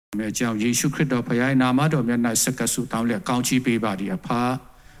咩叫耶稣基督ဖခင်နာမတော်မြတ်၌ဆက်ကဆုတောင်းလက်ကောင်းချီးပေးပါသည်အဖာ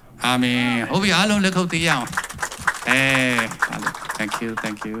အာမင်ဟုတ်ပြီအားလုံးလက်ခုပ်တီးရအောင်thank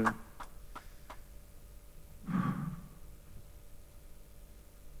you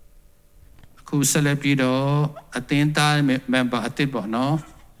အခုဆက်လက်ပြီးတော့အသင်းသား member အသစ်ပေါ့နော်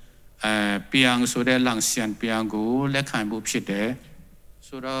ပြန်ဆိုတဲ့လန့်ရှန်ပြန်ကိုလက်ခံဖို့ဖြစ်တယ်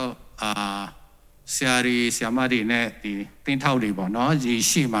ဆိုတော့ဆရာကြီးဆရာမတွေနဲ့ဒီတင်းထောက်တွေပေါ့နော်ဒီ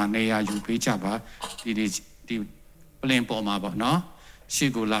ရှေ့မှာနေရာယူပေးကြပါဒီပလင်ပေါ်မှာပေါ့နော်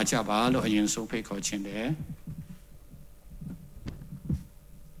ရှေ့ကိုလာကြပါလို့အရင်ဆုံးဖိတ်ခေါ်ခြင်းတယ်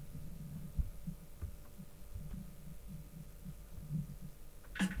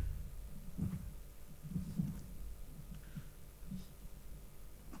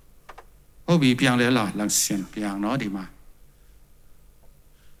ဟုတ်ပြီပြန်လဲလာလန့်ရှန်ပြန်နော်ဒီမှာ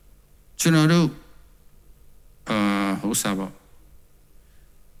ကျွန်တော်တို့ဟုတ်စားပေါ့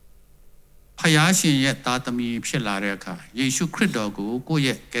ဖယားရှင်ရဲ့သားသမီးဖြစ်လာတဲ့အခါယေရှုခရစ်တော်ကိုကိုယ့်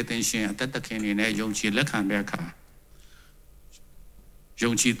ရဲ့ကယ်တင်ရှင်အသက်သခင်အနေနဲ့ယုံကြည်လက်ခံတဲ့အခါ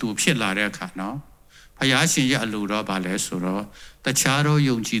ယုံကြည်သူဖြစ်လာတဲ့အခါနော်ဖယားရှင်ရဲ့အလိုတော်ပါလဲဆိုတော့တခြားသော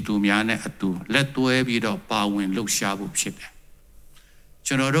ယုံကြည်သူများနဲ့အတူလက်တွဲပြီးတော့ပါဝင်လှုပ်ရှားဖို့ဖြစ်တယ်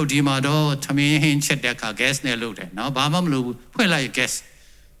ကျွန်တော်တို့ဒီမှာတော့သမင်းဟင်းချက်တဲ့အခါ gas နဲ့လုပ်တယ်နော်ဘာမှမလုပ်ဘူးဖွင့်လိုက် gas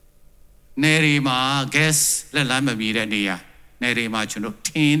နေရီမှာ gas လက်လမ်းမမီတဲ့နေရာနေရီမှာကျွန်တော်ထ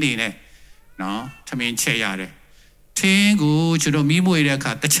င်းနေနဲ့နော်သမင်းချက်ရတယ်ထင်းကိုကျွန်တော်မီးမွေတဲ့အ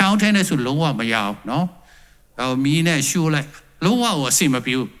ခါတချောင်းထဲနဲ့ဆိုလုံးဝမရအောင်နော်မီးနဲ့ရှိုးလိုက်လုံးဝအဆင်မ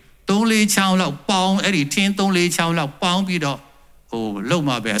ပြေဘူး3-4ချောင်းလောက်ပေါင်းအဲ့ဒီထင်း3-4ချောင်းလောက်ပေါင်းပြီးတော့လုံ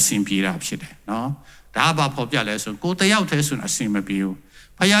မှပဲအဆင်ပြေတာဖြစ်တယ်နော်ဒါဘာဖော်ပြလဲဆိုကိုတယောက်တည်းဆိုအဆင်မပြေဘူး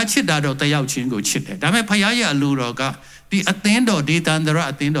ဖယားချစ်တာတော့တယောက်ချင်းကိုချစ်တယ်ဒါပေမဲ့ဖယားရဲ့အလိုတော်ကဒီအသင်းတော်ဒေသန္တရ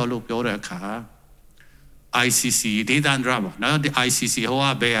အသင်းတော်လို့ပြောတဲ့အခါ ICC ဒေသန္တရပေါ့နော်ဒီ ICC ဟို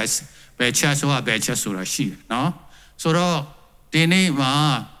ကဘယ်ချက်ဆိုတာဘယ်ချက်ဆိုတာရှိတယ်နော်ဆိုတော့ဒီနေ့မှာ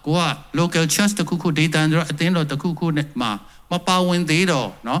ကိုက local church တခုခုဒေသန္တရအသင်းတော်တခုခုနဲ့မှာမပါဝင်သေးတော့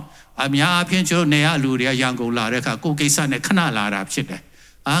နော်အများအပြားကျွန်တော်နေရလူတွေကရန်ကုန်လာတဲ့အခါကိုကိစ္စနဲ့ခဏလာတာဖြစ်တယ်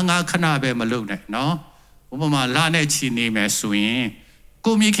ငါခဏပဲမလုပ်နဲ့နော်ဥပမာလာနဲ့ချီနေမယ်ဆိုရင်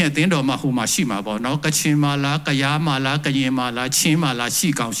ကိုမိခင်တင်းတော်မှာဟိုမှာရှိမှာပေါ့နော်ကချင်မှာလားကယားမှာလားကရင်မှာလားချင်းမှာလားရှိ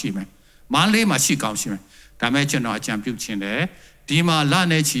ကောင်းရှိမယ်မန္တလေးမှာရှိကောင်းရှိမယ်ဒါမဲ့ကျွန်တော်အကြံပြုခြင်းတယ်ဒီမှာလာ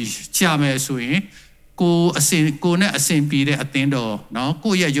နဲ့ချီကြာမယ်ဆိုရင်ကိုနဲ့အစဉ်ပြေတဲ့အသင်းတော်နော်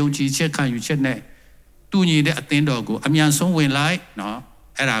ကိုရဲ့ယုံကြည်ချက်ခံယူချက်နဲ့တူညီတဲ့အသင်းတော်ကိုအမြန်ဆုံးဝင်လိုက်နော်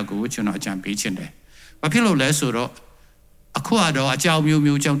အဲ့ဒါကိုကျွန်တော်အကြံပေးခြင်းတယ်ဘာဖြစ်လို့လဲဆိုတော့အခုကတော့အကြောင်း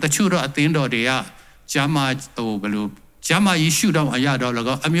မျိုးကြောင့်တချို့တော့အသင်းတော်တွေကဂျာမာဘယ်လိုဂျာမာကြီးရှုထောင့်အရာတော့လ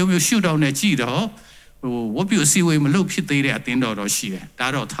ည်းအမျိုးရှုထောင့်နဲ့ကြည့်တော့ဝတ်ပြုအစည်းအဝေးမလုပ်ဖြစ်သေးတဲ့အသင်းတော်တော့ရှိတယ်ဒါ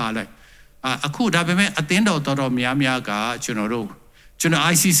တော့ထားလိုက်အခုဒါပေမဲ့အသင်းတော်တော်များကကျွန်တော်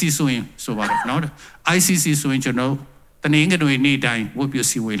ICC ဆိုရင်ဆိုပါတယ်နော် ICC ဆိုရင်ကျွန်တော်တနင်္ဂနွေနေ့တိုင်းဝတ်ပြုအ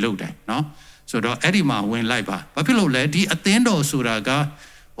စည်းအဝေးလုပ်တယ်နော်ဆိုတော့အဲ့ဒီမှာဝင်လိုက်ပါဘာဖြစ်လို့လဲဒီအသင်းတော်ဆိုတာက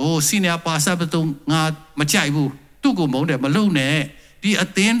senior pastor တော့ငါမကြိုက်ဘူးသူ့ကိုမုန်းတယ်မလုပ်နဲ့ဒီအ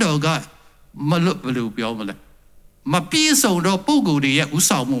သင်းတော်ကမလုပ်ဘယ်လိုပြောမလဲမပြေဆုံးတော့ပုဂ္ဂိုလ်တွေရဲ့ဥ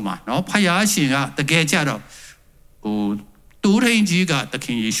ဆောင်မှုမှာနော်ဖယားရှင်ကတကယ်ကြတော့တူထင်းကြီးကသခ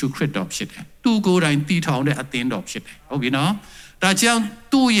င်ယေရှုခရစ်တော်ဖြစ်တယ်သူကိုယ်တိုင်တည်ထောင်တဲ့အသင်းတော်ဖြစ်တယ်ဟုတ်ပြီနော်ဒါကြောင့်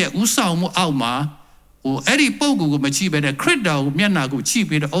သူ့ရဲ့ဥဆောင်မှုအောက်မှာအဲ့ဒီပုဂ္ဂိုလ်ကိုမကြည့်ဘဲနဲ့ခရစ်တော်ကိုမျက်နှာကိုကြည့်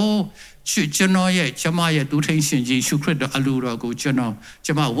ပြီးတော့ကျွန်တော်ရဲ့ကျမရဲ့တူထင်းရှင်ယေရှုခရစ်တော်အလိုတော်ကိုကျ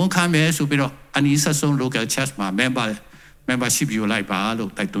မဝန်ခံမယ်ဆိုပြီးတော့အနီးဆက်ဆုံး local church မှာ membership ယူလိုက်ပါ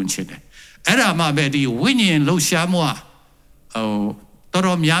လို့တိုက်တွန်းချင်တယ်အဲ့ဒါမှပဲဒီဝိညာဉ်လှူရှားမှု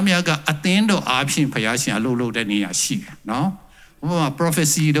တော်များကအသင်းတော်အားဖြင့်ဘုရားရှင်အလုပ်တဲ့နေရာရှိတယ်နော်ဥပမာ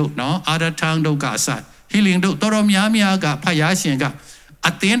prophecy တို့နော် other tongue တို့ကအစ healing တို့တော်များကဘုရားရှင်က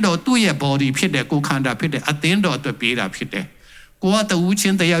အသင်းတော်သူ့ရဲ့ body ဖြစ်တဲ့ကိုယ်ခန္ဓာဖြစ်တဲ့အသင်းတော်အတွက်ပေးတာဖြစ်တယ်ကိုကတဦးချ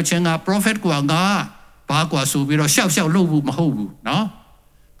င်းတယောက်ချင်းက prophet ကဘာကွာဆိုပြီးတော့ရှောက်လုပ်ဖို့မဟုတ်ဘူးနော်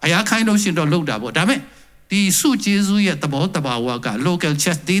ဘုရားခိုင်းလို့ရှင်တော့လုပ်တာပေါ့ဒါပေမဲ့ဒီစုကျေးဇူးရဲ့သဘောတဘာဝက local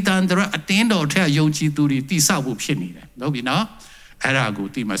church ဒေသန္တရအတင်းတော်ထက်ယုံကြည်သူတွေတိဆောက်ဖို့ဖြစ်နေတယ်ဟုတ်ပြီနော်အဲ့ဒါကို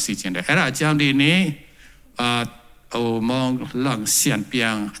တိမစီခြင်းတယ်အဲ့ဒါအကြောင်းဒီနေ့မောင်လန့်ရှန်ပြ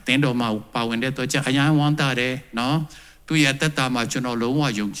န်အတင်းတော်မှာပါဝင်တဲ့တော့ကြအယံဝမ်းတာတယ်နော်သူရဲ့တက်တာမှာကျွန်တော်လုံးဝ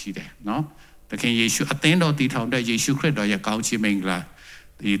ယုံကြည်တယ်နော်သခင်ယေရှုအသင်းတော်တည်ထောင်တဲ့ယေရှုခရစ်တော်ရဲ့ကောင်းချီးမင်္ဂလာ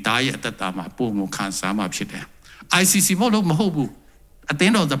ဒီသားရဲ့အသက်တာမှာပုံမခံစားမှာဖြစ်တယ် ICC မဟုတ်ဘူးအသ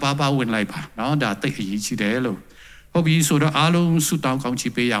င်းတော်တပါဝင်လိုက်ပါနော်ဒါတိတ်အရေးကြီးတယ်လို့ဟုတ်ပြီဆိုတော့အားလုံးဆုတောင်းကောင်း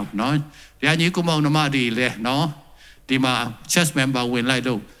ချီးပေးရအောင်နော်တရားကြီးကိုမောင်နှမတွေလည်းနော်ဒီမှာ church member ဝင်လိုက်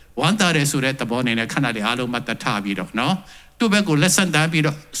လို့ဝမ်းသာတယ်ဆိုတဲ့သဘောနဲ့ခဏလေးအားလုံးမှတ်တထားပြီးတော့နော် tu be ko lesson dan pi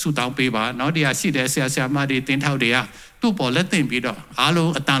do su taung pe ba no dia shi de sia ma de tin thau de ya tu po let tin pi do a lo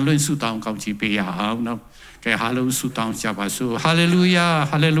atan luin su taung kaung chi pe ya aung no ke ha lo su taung cha ba su hallelujah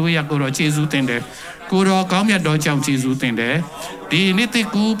hallelujah ko ro jesu tin de ko ro kaung myat do chaung jesu tin de di ni ti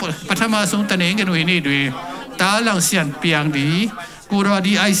ku pathama song tane nge noi ni twe ta lang sian piang di ko ro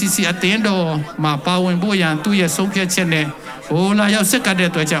di ICC အသင်းတော်မှာပါဝင်ဖို့ရန်သူ့ရဲ့ဆုံးဖြတ်ချက်နဲ့ဟိုလာရောက်ဆက်ကတဲ့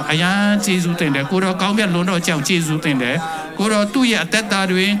အတွက်ကြောင့်အရန်ကျေးဇူးတင်တယ်ကိုတော်ကောင်းမြတ်လွန်တော်ကြောင့်ကျေးဇူးတင်တယ်ကိုတော်သူ့ရဲ့အသက်တာ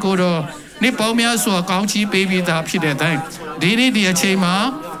တွင်ကိုတော်နေ့ပေါင်းများစွာကောင်းချီးပေးပြီးသားဖြစ်တဲ့အတိုင်းဒီနေ့ဒီအချိန်မှာ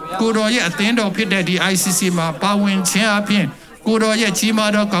ကိုတော်ရဲ့အသင်းတော်ဖြစ်တဲ့ဒီ ICC မှာပါဝင်ခြင်းအပြင်ကိုတော်ရဲ့ကြီး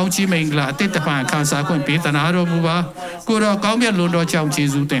မားသောကောင်းချီးမင်္ဂလာအတိတ်တပံခံစားခွင့်ပေးသနာတော်မူပါကိုတော်ကောင်းမြတ်လွန်တော်ကြောင့်ကျေး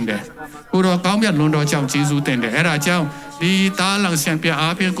ဇူးတင်တယ်ကိုတော်ကောင်းမြတ်လွန်တော်ကြောင့်ကျေးဇူးတင်တယ်အဲ့ဒါကြောင့်ဒီတားလောင်ဆံပြ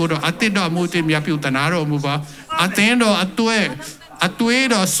အားဖြင့်ကိုတော်အတိတ်တော်မူတင်မြတ်ပြုသနာတော်မူပါအသင်းတော်အသွေး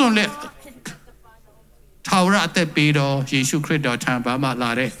တော်စွန့်လက်ထာဝရအသက်ပေးတော်ယေရှုခရစ်တော်ထံပါမှ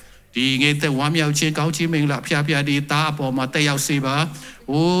လာတဲ့ဒီငယ်သက်ဝမ်းမြောက်ခြင်းကောင်းချီးမင်္ဂလာဖျားဖျားဒီတားအပေါ်မှာတက်ရောက်စေပါ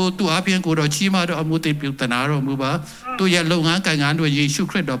။အိုးသူအပြင်ကိုတော်ကြီးမားတော်အမှုတင်ပြုသနာတော်မူပါ။သူရဲ့လုပ်ငန်းကိုင်ငန်းတို့ယေရှု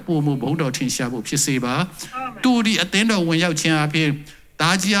ခရစ်တော်ပို့မှုဘုန်းတော်ထင်ရှားဖို့ဖြစ်စေပါ။သူဒီအသင်းတော်ဝင်ရောက်ခြင်းအပြင်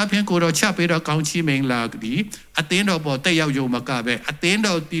ဒါကြီးအပြင်ကိုတော်ချပေးတော်ကောင်းချီးမင်္ဂလာဒီအသင်းတော်ပေါ်တက်ရောက်ရုံမကပဲအသင်း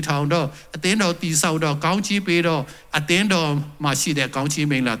တော်တည်ထောင်တော့အသင်းတော်တည်ဆောက်တော့ကောင်းချီးပေးတော့အသင်းတော်မှာရှိတဲ့ကောင်းချီး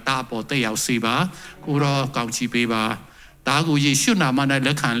မင်္ဂလာတားပေါ်တက်ရောက်စေပါကိုတော်ကောင်းချီးပေးပါဒါကိုယေရှုနာမ၌လ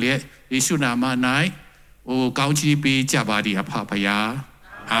က်ခံလျက်ယေရှုနာမ၌ကောင်းချီးပေးကြပါသည်အဖဖယား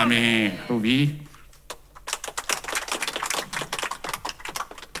အာမင်ဟုတ်ပြီ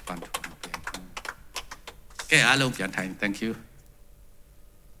ကဲအားလုံးပြန်ထိုင် thank you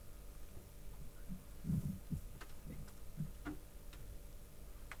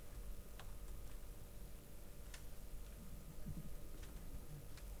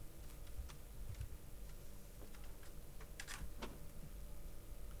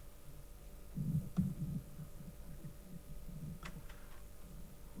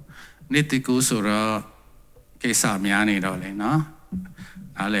နေ့တကူဆိုတော့ကိစ္စများနေတော့လေနော်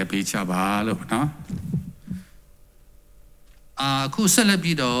အားလည်းပေးချပါလို့နော်အခုဆက်လက်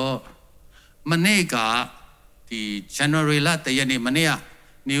ပြီးတော့မနေ့ကဒီ January လ1ရက်နေ့မနေ့က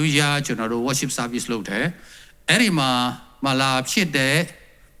New Year ကျွန်တော်တို့ worship service လုပ်တယ်အဲ့ဒီမှာမလာဖြစ်တဲ့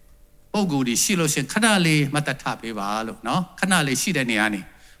ပုံကူဒီရှိလို့ရှင်ခဏလေးမတ်တထပေးပါလို့နော်ခဏလေးရှိတဲ့နေရာနေ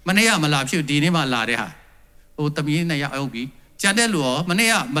မနေ့ကမလာဖြစ်ဒီနေ့မှလာတဲ့ဟာဟိုတမီးနဲ့ရောက်ပြီကျန်တဲ့လူရောမနေ့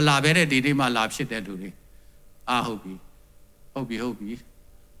ကမလာပဲတဲ့ဒီနေ့မှလာဖြစ်တဲ့လူတွေဟုတ်ပြီ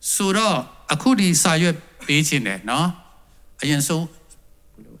ဆိုတော့အခုဒီစာရွက်ပေးခြင်းတယ်နော်အရင်ဆုံး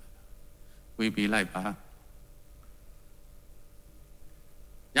ဝေးပေးလိုက်ပါ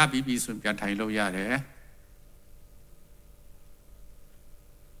ရပြီဆိုပြန်ထိုင်လို့ရတယ်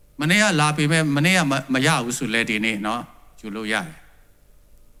မနေ့ကလာပေမဲ့မနေ့ကမရဘူးဆိုလဲဒီနေ့နော်ယူလို့ရတယ်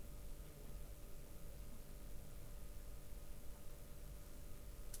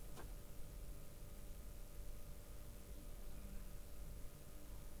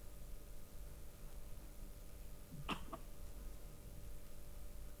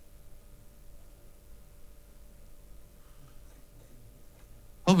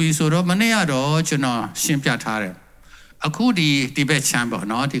ဟုတ်ပြီဆိုတော့မနေ့ကတော့ကျွန်တော်ရှင်းပြထားတယ်အခုဒီဘက်ချမ်းပေါ့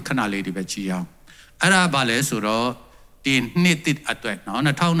နော်ဒီခဏလေးဒီဘက်ကြည့်အောင်အဲ့ဒါဘာလဲဆိုတော့ဒီနှစ်တစ်အတွက်နော်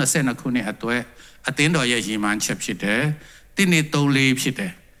2022ခုနှစ်အတွက်အသင်းတော်ရဲ့ရည်မှန်းချက်ဖြစ်တယ်ဒီနေ့34ဖြစ်တ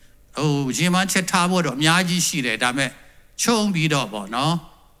ယ်ရည်မှန်းချက်ထားဖို့တော့အများကြီးရှိတယ်ဒါပေမဲ့ခြုံပြီးတော့ပေါ့နော်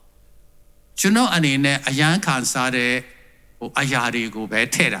ကျွန်တော်အနေနဲ့အရန်ခံစားတဲ့အရာတွေကိုပဲ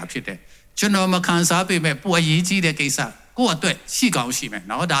ထည့်တာဖြစ်တယ်ကျွန်တော်မခံစားပေမဲ့ပိုအရေးကြီးတဲ့ကိစ္စကိုယ့်အတွက်ရှိကောင်းရှိမယ်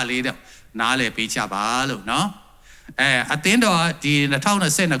เนาะဒါလေးတော့နားလည်ပေးကြပါလို့เนาะအသင်းတော်ဒီ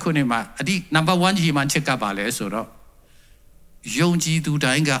2022ခုနှစ်မှာအဒီနံပါတ်1ကြီးမှချက်ကပါလဲဆိုတော့ယုံကြည်သူ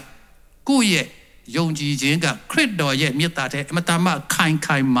တိုင်းကကိုယ့်ရဲ့ယုံကြည်ခြင်းကခရစ်တော်ရဲ့မြတ်တာတဲ့အမတမ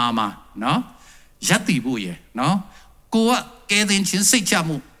ခိုင်မာเนาะယက်တည်ဖို့ရယ်เนาะကိုကကယ်တင်ခြင်းစိတ်ချ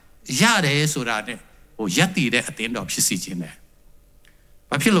မှုရတယ်ဆိုတာနဲ့ယက်တည်တဲ့အသင်းတော်ဖြစ်စီခြင်းတယ်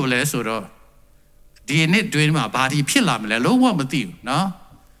ဘာဖြစ်လို့လဲဆိုတော့ဒီနေ့တွင်းမှာဘာဒီဖြစ်လာမလဲလုံးဝမသိဘူးเนาะ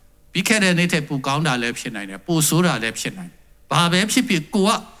ပြီးခဲ့တဲ့နေ့ထက်ပိုကောင်းတာလည်းဖြစ်နိုင်တယ်ပိုဆိုးတာလည်းဖြစ်နိုင်တယ်ဘာပဲဖြစ်ဖြစ်ကို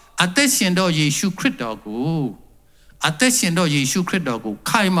ကအသက်ရှင်တော့ယေရှုခရစ်တော်ကို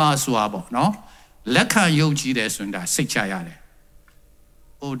ခိုင်မာစွာပေါ့เนาะလက်ခံယုံကြည်တယ်ဆိုတာစိတ်ချရတယ်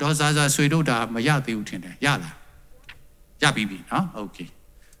ဒေါ်စားဆွေတို့ဒါမရသေးဘူးထင်တယ်ရလားရပြီเนาะโอเค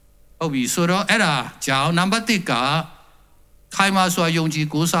ဟုတ်ပြီဆိုတော့အဲ့ဒါကြောင့်နံပါတ်1ကခိုင်မာစွာယုံကြည်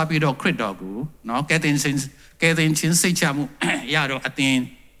ကိုးစားပြီးတော့ခရစ်တော်ကိုเนาะကယ်တင်ခြင်းစိတ်ချမှုရတော့အသင်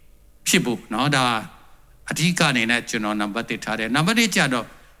ဖြစ်ဖို့เนาะဒါအဓိကအနေနဲ့ကျွန်တော်နံပါတ်1ထားတယ်နံပါတ်2ကျတော့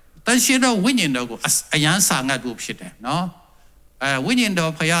တန်ရှင်းသောဝိညာဉ်တော်ကိုအယံစာငတ်ဖို့ဖြစ်တယ်เนาะ ဝိညာဉ်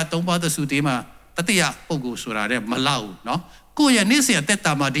တော်ဖခင်သုံးပါးသစုတည်းမှာတတိယပုဂ္ဂိုလ်ဆိုတာတဲ့မလောက်နော်ကိုယ့်ရဲ့နေ့စဉ်အသက်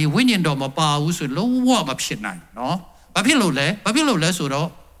တာမှာဒီဝိညာဉ်တော်မပါဘူးဆိုလုံးဝမဖြစ်နိုင်နော်ဘာဖြစ်လို့လဲဆိုတော့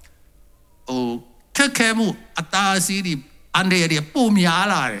ခက်ခဲမှုအတားအဆီးတွေအန္တရာယ်တွေပုံများ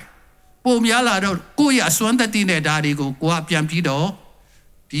လာတယ်ပုံများလာတော့ကိုယ့်ရဲ့အစွမ်းတတိနဲ့ဒါတွေကိုကိုကပြန်ပြီးတော့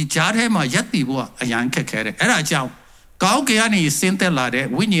ဒီကြားထဲမှာရက်တည်ဖို့အရန်ခက်ခဲတယ်အဲ့ဒါကြောင့်ကောင်းကင်ကနေဆင်းသက်လာတဲ့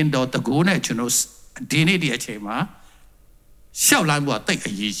ဝိညာဉ်တော်တကူနဲ့ကျွန်တော်ဒီနေ့ဒီအချိန်မှာရှောက်လန်းဖို့တိတ်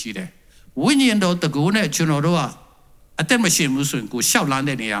အရေးကြီးတယ်ဝိညာဉ်တော်တကူနဲ့ကျွန်တော်တို့ကအသက်မရှိဘူးဆိုရင်ကိုရှောက်လန်း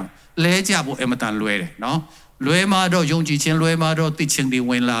တဲ့နေရာလဲကြဖို့အမတန်လွယ်တယ်နော်လွယ်မှာတော့ယုံကြည်ခြင်းလွယ်မှာတော့သိချင်းတွေ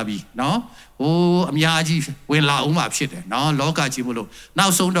ဝင်လာပြီနော်အများကြီးဝင်လာအောင်မှဖြစ်တယ်နော်လောကကြီးမလို့နော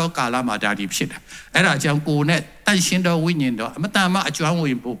က်ဆုံးတော့ကာလမှာဒါဒီဖြစ်တယ်အဲ့ဒါကြောင့်ကိုနဲ့တန်ရှင်းတော်ဝိညာဉ်တော်အမတန်မှအကျွမ်းဝ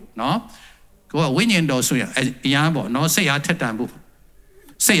င်ဖို့နော်ကိုကဝိညာဉ်တော်ဆိုရင်အရန်ပေါ့နော်စိတ်အားထက်တန်ဖို့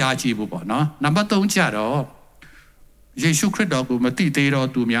စိတ်အားကြီးဖို့ပေါ့နော်နံပါတ်3ကျတော့ယေရှုခရစ်တော်ကိုမသိသေးတော့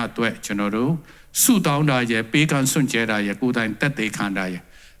သူများအတွက်ကျွန်တော်တို့ဆုတောင်းတာရဲ့ပေးကမ်းစွန့်ကြဲတာရဲ့ကိုယ်တိုင်တက်သေးခံတာရဲ့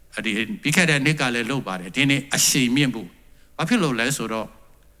ဒီပြီးခဲ့တဲ့နေ့ကလည်းလုပ်ပါတယ်ဒီနေ့အရှိန်မြင့်ဖို့ဘာဖြစ်လို့လဲဆိုတော့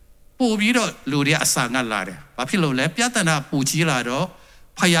ပို့ပြီးတော့လူတွေအစာငတ်လာတယ်ဘာဖြစ်လို့လဲပြဿနာပူကြီးလာတော့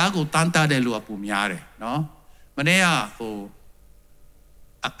ဖယားကိုတန်းတတဲ့လူကပူများတယ်နော်မနေ့က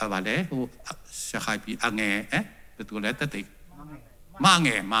ဗာလေရှခိုင်ပြီးအငယ်ဘယ်သူလဲတက်သေးမင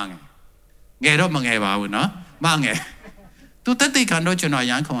ယ်ငယ်တော့မငယ်ပါဘူးနော်မငယ်သူတက်သေးခံတော့ကျွန်တော်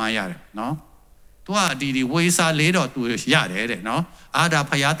ရန်ခုံအားရတယ်နော်သူကဒီဝေစာလေးတော့သူရတယ်တဲ့နော်အာဒါ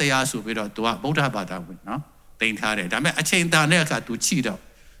ဖယားတရားဆိုပြီးတော့သူကဗုဒ္ဓဘာသာဝင်နော်တင်ထားတယ်ဒါပေမဲ့အချိန်တန်တဲ့အခါသူချိတော့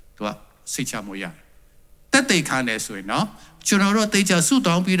သူကစိတ်ချမှုရတယ်တက်သေးခံတယ်ဆိုရင်နော်ကျွန်တော်တို့သိကြဆု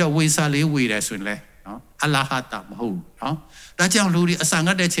တောင်းပြီးတော့ဝေစာလေးဝေတယ်ဆိုရင်လဲနော်အလဟတာမဟုတ်ဘူးနော်ဒါကြောင့်လူတွေအစာင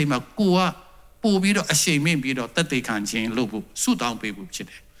တ်တဲ့ချိန်မှာကိုကပို့ပြီးတော့အရှိန်မြင့်ပြီးတော့တက်သေးခံခြင်းလုပ်ဖို့ဆုတောင်းပေးဖို့ဖြစ်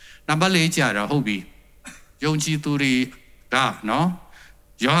တယ်နံပါတ်4ကျတော့ဟုတ်ပြီယုံကြည်သူတွေကနော်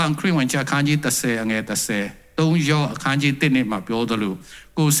ယောဟန်ခရစ်ဝင်ကျမ်းခန်းကြီး30အငယ်30 3ယောအခန်းကြီး1နဲ့မှာပြောသလို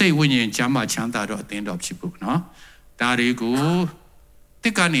ကိုယ်စိတ်ဝိညာဉ်ချမ်းသာချမ်းသာတော့အသင်းတော်ဖြစ်ဖို့နော်ဒါတွေကိုတ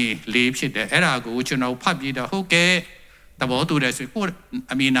စ်ကနေ4ဖြစ်တယ်အဲ့ဒါကိုကျွန်တော်ဖတ်ပြီးတော့ဟုတ်ကဲ့သဘောတူတယ်ဆိုကို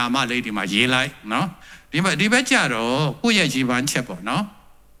အမီနာမလေးဒီမှာရေးလိုက်နော်ဒီဘက်ကျတော့ကိုရဲ့ရေးပန်းချက်ပေါ့နော်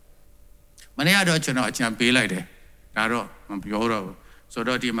မနေ့ကတော့ကျွန်တော်အကြံပေးလိုက်တယ်ဒါတော့မပြောတော့ဘူးဆို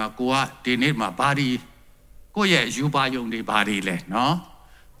တော့ဒီမှာကိုကဒီနေ့မှာဘာဒီကိုရဲ့ယူပါယုံတွေဘာတွေလဲနော်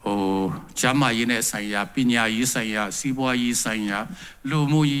ကျမ်းမာရေးနဲ့ဆိုင်ရာပညာရေးဆိုင်ရာစီးပွားရေးဆိုင်ရာလူ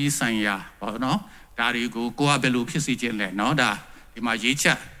မှုရေးဆိုင်ရာပေါ့နော်ဒါတွေကိုကိုကဘယ်လိုဖြစ်စေခြင်းလဲနော်ဒါဒီမှာရေးချ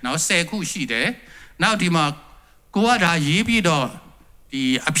က်နော်10ခုရှိတယ်နောက်ဒီမှာကိုကဒါရေးပြီးတော့ဒီ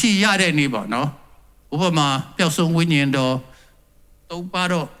အဖြစ်ရတဲ့နေ့ပေါ့နော်ဥပမာပျောက်ဆုံးဝိညာဉ်တော်သုံးပါ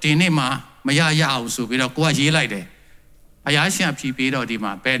တော့ဒီနေ့မှာမရအောင်ဆိုပြီးတော့ကိုကရေးလိုက်တယ်ဘုရားရှင်အဖြစ်ပေးတော့ဒီ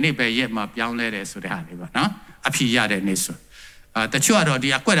မှာဘယ်နေ့ဘယ်ရက်မှာပြောင်းလဲတယ်ဆိုတဲ့ဟာလေးပေါ့နော်အဖြစ်ရတဲ့နေ့ဆိုတချို့ကတော့ဒီ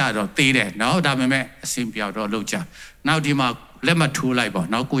အကွက်တာတော့သေးတယ်နော်ဒါပေမဲ့အစင်ပြောက်တော့လောက်ကြနောက်ဒီမှာလက်မှတ်ထိုးလိုက်ပေါ့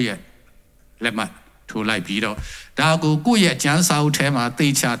နော်ကိုယ့်ရဲ့လက်မှတ်ထိုးလိုက်ပြီးတော့ဒါကိုကိုယ့်ရဲ့ကျမ်းစာအုပ်ထဲမှာသိ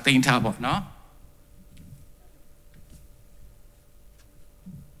ချသိမ်းထားပေါ့နော်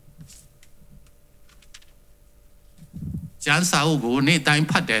ကျမ်းစာအုပ်ကိုနေ့တိုင်း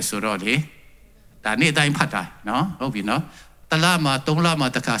ဖတ်တယ်ဆိုတော့လေဒါနေ့တိုင်းဖတ်တာနော်ဟုတ်ပြီနော်တလမှာ3လမှာ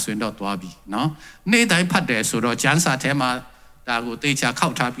တစ်ခါဆိုရင်တော့သွားပြီနော်နေ့တိုင်းဖတ်တယ်ဆိုတော့ကျမ်းစာထဲမှာဒါကိုသိချခော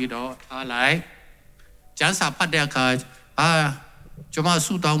က်ထားပြီးတော့ထားလိုက်ကျမ်းစာဖတ်တဲ့အခါကျွန်မ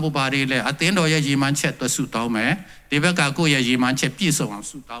ဆုတောင်းဖို့ပါတယ်လေအသင်းတော်ရဲ့ရည်မှန်းချက်သွားဆုတောင်းမယ်ဒီဘက်ကကိုယ့်ရဲ့ရည်မှန်းချက်ပြည့်စုံအောင်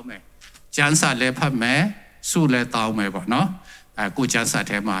ဆုတောင်းမယ်ကျမ်းစာလည်းဖတ်မယ်ဆုလည်းတောင်းမယ်ပေါ့နော်ကိုကျမ်းစာ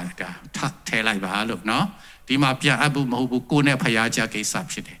ထဲမှာဒါထဲလိုက်ပါလို့နော်ဒီမှာပြန်အပ်ဖို့မဟုတ်ဘူးကိုနဲ့ဖယားကြကိစ္စ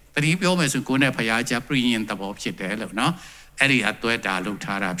ဖြစ်တယ်တတိပြောမယ်ဆိုကိုနဲ့ဖယားကြပြင်းရင်သဘောဖြစ်တယ်လို့နော်အဲ့ဒီအသွဲဒါလုပ်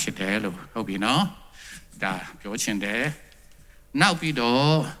ထားတာဖြစ်တယ်လို့ဟုတ်ပြီနော်ဒါပြောချင်တယ်နောက်ပြီး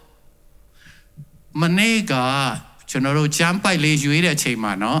တော့မနေ့ကကျွန်တော်တို့ကျမ်းပိုက်လေးရွေးတဲ့အချိန်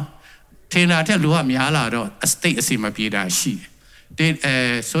မှာနော်ထင်တာထက်လူကများလာတော့အစတိတ်အစီမပြေတာရှိတယ်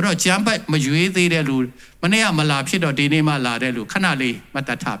ဆိုတော့ကျမ်းပိုက်မရွေးသေးတဲ့လူမနေ့ကမလာဖြစ်တော့ဒီနေ့မှလာတဲ့လူခဏလေးမတ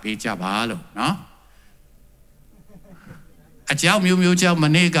တ်ထပေးကြပါလို့နော်အကြောင်းမျိုးကြောင့်မ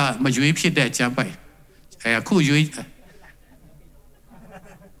နေ့ကမရွေးဖြစ်တဲ့ကျမ်းပိုက်အခုရွေး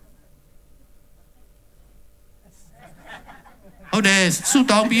ဟုတ်တယ်ဆု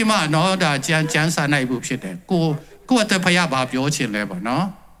တောင်းပြီးမှနော်ဒါကျမ်းစာနိုင်ဖို့ဖြစ်တယ်ကိုယ့်အသက်ဖယားဘာပြောချင်လဲပေါ့နော်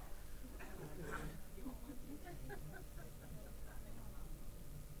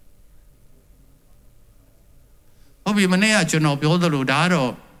ဟုတ်ပြီမနေ့ကကျွန်တော်ပြောသလိုဒါ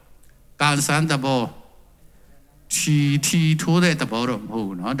တော့ကန်ဆန်းတဘောထီထိုးတဲ့တဘောတော့မဟုတ်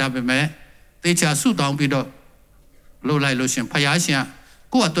ဘူးနော်ဒါပေမဲ့တေချာဆုတောင်းပြီးတော့လှုပ်လိုက်လို့ရှင်ဖယားရှင်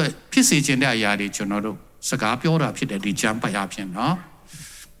ကိုယ့်အတွက်ဖြစ်စေခြင်းတဲ့အရာတွေကျွန်တော်တို့ စကားပြောတာဖြစ်တယ်ဒီကျမ်းပိုက်အဖြစ်နော်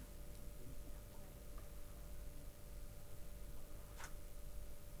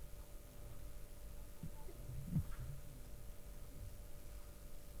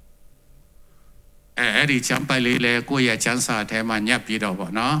အဲ့ဒီကျမ်းပိုက်လေးလေကိုယ့်ရဲ့ကျမ်းစာထဲမှာညှပ်ပြီးတော့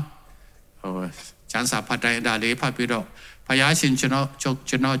ပေါ့နော်ဟိုကျမ်းစာဖတ်တိုင်းဒါလေးဖတ်ပြီးတော့ဘုရားရှင်ကျွန်တော်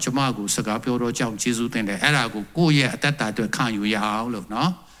ကျမကိုစကားပြောတော့ကြောင့်ကျေးဇူးတင်တယ်အဲ့ဒါကိုကိုယ့်ရဲ့အသက်တာအတွက်ခံယူရအောင်လို့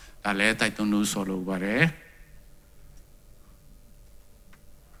နော်ဒါလည်းတိုက်တွန်းလို့ဆိုလိုပါတယ်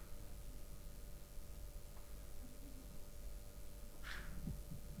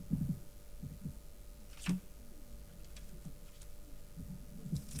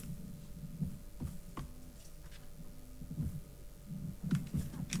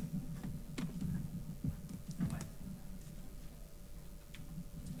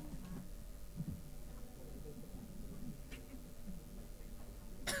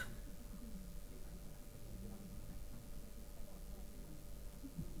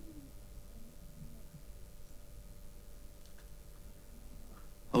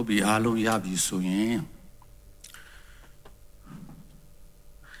ဟုတ်ပြီအားလုံးရပြီဆိုရင်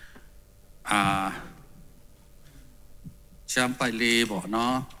ချမ်းပိုက်လေးပေါ့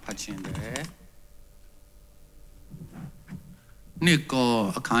နော်ဖတ်ချင်တယ်နိကော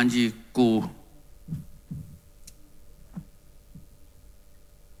အခန်းကြီးကို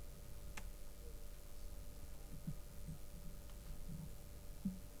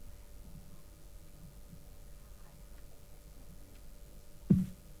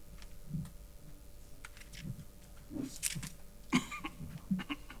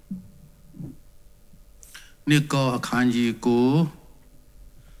နိကောအခန်းကြီးကို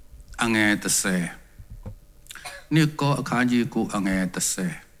အငယ်30နိကောအခန်းကြီးကိုအငယ်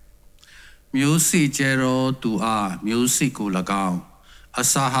30မျိုးစိကျဲတော်သူအားမျိုးစိကို၎င်းအ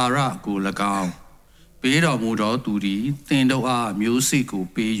စာဟာရကို၎င်းပေးတော်မူသောသူသည်တင်တို့အားမျိုးစိကို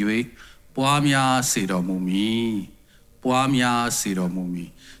ပေး၍ပွားများစေတော်မူမည်ပွားများစေတော်မူမည်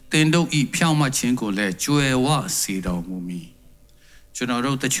တင်တို့ဤဖြောင့်မတ်ခြင်းကိုလည်းကြွယ်ဝစေတော်မူမည်ကျွန်တော်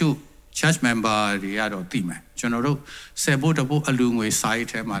တို့တချို့church member တွေကတော့သိမယ်ကျွန်တော်တို့ဆယ်ဖို့တဖို့အလူငွေစာရေး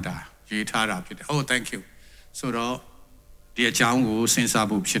ထဲမှာဒါရေးထားတာဖြစ်တယ် oh thank you ဆိုတော့ဒီအကြောင်းကိုစဉ်းစား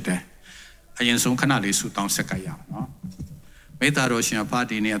ဖို့ဖြစ်တယ်အရင်ဆုံးခဏလေးဆုတောင်းဆက်ကရအောင်နော်မေတ္တာတော်ရှင်အဖ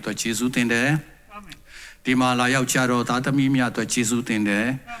ဒီနေ့အတွက်ယေရှုတင်တယ်အာမင်ဒီမှာလာရောက်ကြတော့သားသမီးများအတွက်ယေရှုတင်တယ်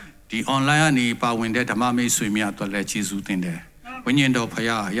ဒီ online ကနေပါဝင်တဲ့ဓမ္မမိတ်ဆွေများအတွက်လည်းယေရှုတင်တယ်ဝိညာဉ်တော်ဖခင်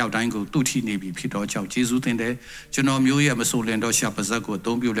ရောက်တိုင်းကိုတုထိနေပြီဖြစ်တော့ကြောင့်ယေရှုတင်တယ်ကျွန်တော်မျိုးရဲ့မဆိုလင်တော့ရှာပါဇက်ကိုအ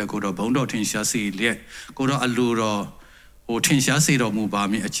သုံးပြုလက်ကိုတော့ဘုံတော်ထင်ရှားစေလျက်ကိုတော့အလိုတော်ဟိုထင်ရှားစေတော်မူပါ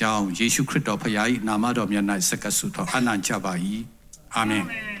မည်အကြောင်းယေရှုခရစ်တော်ဖခင်၏နာမတော်မြတ်၌စက္ကဆုတော်အနံ့ကြပါ၏အာမင်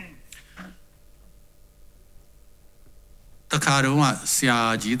တခါတော့ဆရာ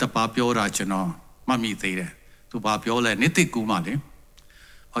ကြီးတပါပြောတာကျွန်တော်မှတ်မိသေးတယ်သူပါပြောလဲနိတိကူမှလေ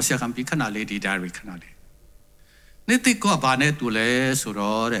ဟောဆရာကပြီးခဏလေးဒီ diary ခဏလေးနိတိကဘာနဲ့တူလဲဆို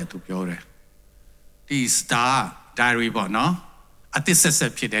တော့တဲ့သူပြောတယ်ဒီ star diary ပေါ့နော်အတစ်ဆ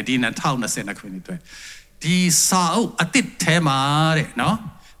က်ဖြစ်တယ်ဒီ2020ခုနှစ်အတွက်ဒီစာအုပ်အတစ်ထဲမှာတဲ့နော်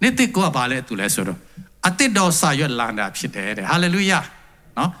နိတိကဘာလဲတူလဲဆိုတော့အတစ်တော်စာရွက်လာတာဖြစ်တယ်တဲ့ hallelujah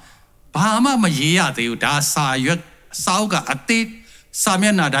နော်ဘာမှမရေးရသေးဘူးဒါစာရွက်စာအုပ်ကအတစ်စာမျ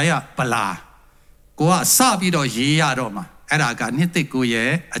က်နှာတိုင်းကဗလာကိုကစပြီးတော့ရေးရတော့မှာအဲ့ဒါကနိတိကိုရဲ့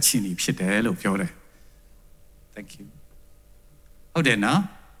အချင်းကြီးဖြစ်တယ်လို့ပြောတယ် thank you ဟုတ်တယ်နော်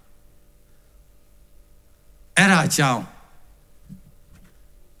အဲ့ဒါကြောင့်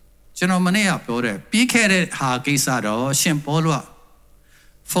ကျွန်တော်မနေ့ကပြောတယ်ပြီးခဲ့တဲ့ဟာကိစ္စတော့ရှင်ပေါလုက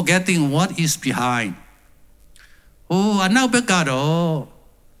forgetting what is behind ဟိုအနောက်ဘက်ကတော့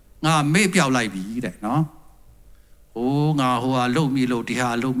ငါမေ့ပြောက်လိုက်ပြီတဲ့နော်ဟိုငါဟိုဟာလုံမိလို့ဒီဟာ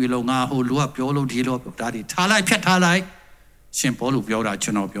လုံမိလို့ငါဟိုလူကပြောလို့ဒီလိုပြောဒါဒီထားလိုက်ဖြတ်ထားလိုက်ရှင်ပေါလုပြောတာကျွ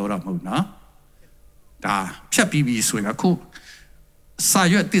န်တော်ပြောတာမဟုတ်နော်ဒါဖြတ်ပြီးပြီဆိုရင်အခုစာ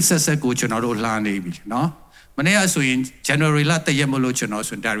ရွက်တစ်ဆက်ကိုကျွန်တော်တို့လှမ်းနေပြီနော်မနေ့ကဆိုရင် January လတည့်ရက်မလို့ကျွန်တော်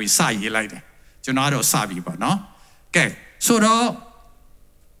ဆို diary စရေးလိုက်တယ်ကျွန်တော်ကတော့စပြီပေါ့နော်ကဲဆိုတော့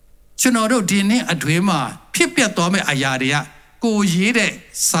ကျွန်တော်တို့ဒီနေ့အတွင်းမှာဖြစ်ပျက်သွားမယ့်အရာတွေကကိုရေးတဲ့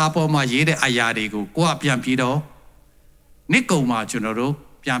စာပေါ်မှာရေးတဲ့အရာတွေကိုကိုကပြန်ပြီးတော့နှစ်ကုံမှာကျွန်တော်တို့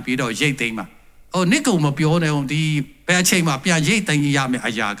ပြန်ပြီးတော့ရိတ်သိမ်းမှာနှစ်ကုံမပြောနေအောင်ဒီဘယ်အချိန်မှာပြန်ရိတ်သိမ်းရမယ့်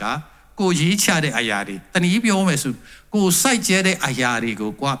အရာကကိုရေးချတဲ့အရာတွေတနည်းပြောမယ်ဆိုကိုစိုက်ကျဲတဲ့အရာတွေ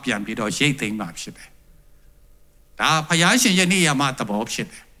ကိုကိုကပြန်ပြီးတော့ရိတ်သိမ်းမှာဖြစ်တယ်ဒါဖယားရှင်ရဲ့နေရာမှာသဘောဖြစ်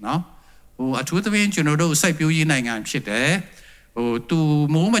တယ်နော်ဟိုအထူးသဖြင့်ကျွန်တော်တို့စိုက်ပျိုးရေးနိုင်ငံဖြစ်တယ်ဟိုသူ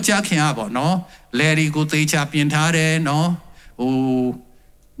မိုးမကြခင်อ่ะပေါ့နော်လယ်ဒီကိုသေချာပြင်ထားတယ်နော်ဟို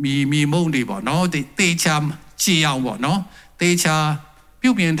မီမုံတွေပေါ့နော်သေချာကြည်အောင်ပေါ့နော်သေချာပြု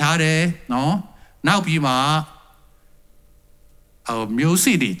တ်ပြင်ထားတယ်နော် နောက်ပြီးမှမျိုး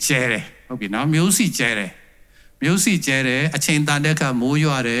စိတွေကျဲတယ်ဟုတ်ပြီနော်မျိုးစိကျဲတယ်အချိန်တန်တဲ့အခါမိုး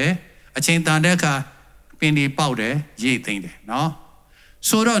ရွာတယ်အချိန်တန်တဲ့အခါပင်တွေပေါက်တယ်ရိတ်သိမ်းတယ်နော်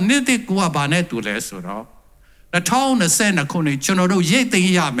ဆိုတော့နေ့တစ်ကူကဘာနဲ့တူလဲဆိုတော့2020ခုနှစ်ကျွန်တော်တို့ရိတ်သိ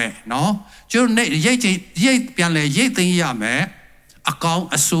မ်းရမယ်နော်ကျွန်တော်ရိတ်ပြန်လဲရိတ်သိမ်းရမယ်အကောင်း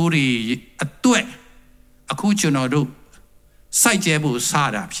အဆိုးတွေအတွက်အခုကျွန်တော်တို့စိုက်ကျဲဖို့စ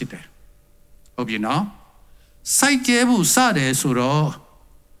တာဖြစ်တယ်ဟုတ်ပြီနော်စိုက်ကျဲဖို့စတယ်ဆိုတော့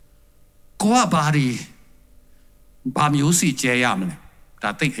ကိုကဘာမျိုးစီကျဲရမလဲဒါ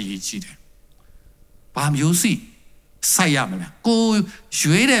သိအရေးကြီးတယ်ဘာမျိုးစီစိုက်ရမလဲကို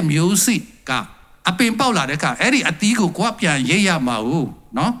ရွေးတဲ့မျိုးစီကအပင်ပေါက်လာတဲ့အခါအဲ့ဒီအသီးကိုကိုကပြန်ရိတ်ရမှာဟုတ်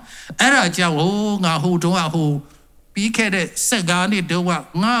နော်အဲ့ဒါကြောင့်ငါဟိုတုန်းကပြီးခဲ့တဲ့15နှစ်တုန်းက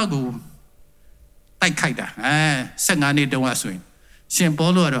ငါ့ကိုတိုက်ခိုက်တာ15နှစ်တုန်းကဆိုရင်ရှင်ပေါ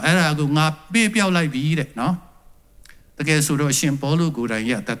လုကတော့အဲ့ဒါကိုငါပေးပြောက်လိုက်ပြီတဲ့နော်တကယ်ဆိုတော့ရှင်ပေါလုကိုယ်တိုင်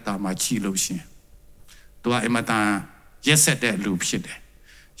ရတတ်တာမှချီလို့ရှင်သူကအမတန်ရက်ဆက်တဲ့လူဖြစ်တယ်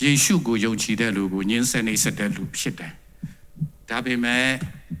ယေရှုကိုယုံကြည်တဲ့လူကိုညှင်းဆဲနေဆက်တဲ့လူဖြစ်တယ်ဒါပေ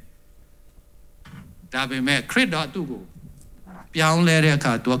မဲ့ခရစ်တော်သူ့ကိုပြောင်းလဲတဲ့အ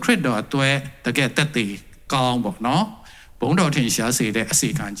ခါသူခရစ်တော်အတွက်တကယ်တက်တည်ကောင်းပေါ့နော်ဘုန်းတော်ထင်ရှားစေတဲ့အစီ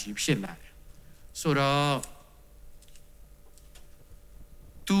ခံကြီးဖြစ်လာတယ်ဆိုတော့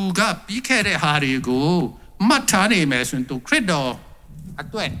သူကပြီးခဲ့တဲ့ဟာတွေကိုမှတ်ထားနိုင်မယ်ဆိုရင်သူခရစ်တော်အ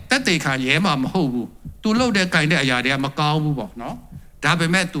တွက်တက်တည်ခံရဲမှာမဟုတ်ဘူးသူလုပ်တဲ့ခိုင်တဲ့အရာတွေကမကောင်းဘူးပေါ့နော်ဒါပေ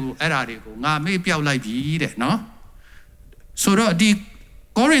မဲ့သူအဲ့ဓာတွေကိုငါမေ့ပြောက်လိုက်ပြီတဲ့နော်ဆိုတော့ဒီ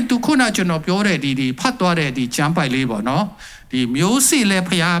ကိုရင်သူခုနကျွန်တော်ပြောတဲ့ဒီဖတ်သွားတဲ့ဒီကျမ်းပိုက်လေးပေါ့နော်ဒီမျိုးစိလဲ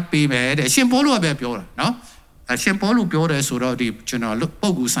ဖျားပေးမယ်တဲ့ရှင်ပေါလုကပဲပြောတာနော်ရှင်ပေါလုပြောတယ်ဆိုတော့ဒီကျွန်တော်ပု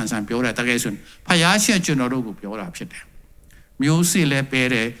ဂ္ဂိုလ်ဆန်ပြောတယ်တကယ်ဆိုဖျားရှင်ကျွန်တော်တို့ကိုပြောတာဖြစ်တယ်မျိုးစိလဲပေး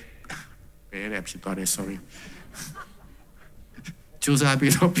တယ်ဖြစ်သွားတယ် sorry ကျူစာ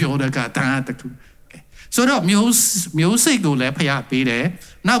ပြီးတော့ပြောတဲ့ကတန်းတခုဆိုတော့မျိုးစိကိုလည်းဖျားပေးတယ်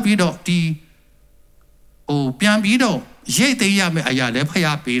နောက်ပြီးတော့ဒီပြန်ပြီးတော့ရိတ်သိမ်းရမယ့်အရာလည်း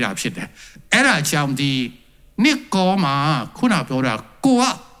ဖျားပေးတာဖြစ်တယ်အဲ့ဒါကြောင့်ဒီနှစ်ကောမှာခုနပြောတာကိုက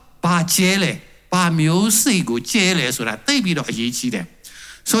ဘာကျဲလဲဘာမျိုးစိကိုကျဲလဲဆိုတာသိပြီးတော့အရေးကြီးတယ်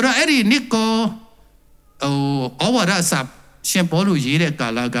ဆိုတော့အဲ့ဒီနှစ်ကောဩဝါဒစာရှင်ပေါလုရေးတဲ့ကာ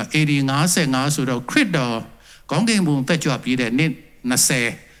လကAD 55ဆိုတော့ခရစ်တော်ကောင်းကင်ဘုံတက်ကြွပြီးတဲ့နှစ်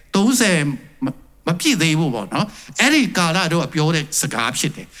20 30မပြည့်သေးဘူးပေါ့နော်အဲ့ဒီကာလတော့ပြောတဲ့စကားဖြ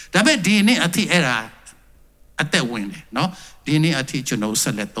စ်တယ်ဒါပေမဲ့ဒီနေ့အထိအဲ့ဒါအသက်ဝင်တယ်နော်ဒီနေ့အထိကျွန်တော်ဆ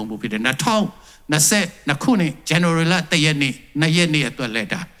က်လက်သုံးဖို့ဖြစ်တယ်2020ခုနှစ် January လ1ရက်နေ့2ရက်နေ့အတွက်လက်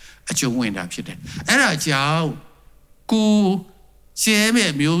တာအကျုံးဝင်တာဖြစ်တယ်အဲ့ဒါကြောင့်ကိုကျဲ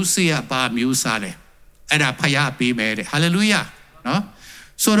မဲ့မျိုးစေ့ရပါမျိုးစားတယ်အဲ့ဒါဖယားပေးမယ်တဲ့ဟာလေလုယာနော်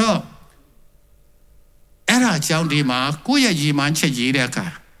ဆိုတော့အဲ့ဒါကြောင့်ဒီမှာကိုယ့်ရဲ့ရည်မှန်းချက်ရေးတဲ့အခါ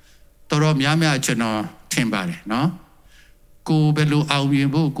တော်များကျွန်တော်ထင်ပါတယ်နော်ကိုဘယ်လိုအောင်မြင်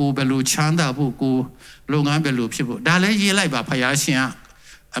ဖို့ကိုဘယ်လိုချမ်းသာဖို့ကိုလုပ်ငန်းဘယ်လိုဖြစ်ဖို့ဒါလည်းရေးလိုက်ပါဖယားရှင်က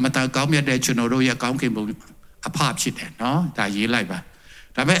အမတန်ကောင်းမြတ်တဲ့ကျွန်တော်တို့ရဲ့ကောင်းကင်ဘုံအဖဖြစ်တယ်နော်ဒါရေးလိုက်ပါ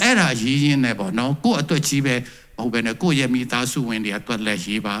ဒါပေမဲ့အဲ့ဒါရေးရင်းနဲ့ပေါ့နော်ကိုယ့်အတွက်ကြီးပဲမဟုတ်ဘဲနဲ့ကိုယ့်ရဲ့မိသားစုဝင်တွေအတွက်လည်း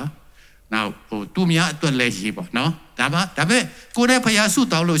ရေးပါနောက်သူများအတွက်လည်းရေးပေါ့နော်ဒါပေမဲ့ကိုယ်နဲ့ဖယားဆု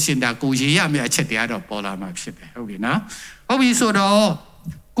တောင်းလို့ရှင်တာကိုရေးရမယ့်အချက်တရားတော့ပေါ်လာမှာဖြစ်တယ်ဟုတ်ပြီနော်ဟုတ်ပြီဆိုတော့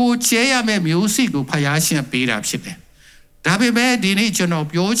ကိုကျဲရမယ့်မျိုးစိကိုဖယားရှင်ပေးတာဖြစ်တယ်ဒါပေမဲ့ဒီနေ့ကျွန်တော်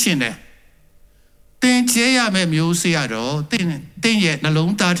ပြောချင်တယ်တင်ကျဲရမယ့်မျိုးစိကတော့တင်ရဲ့နှ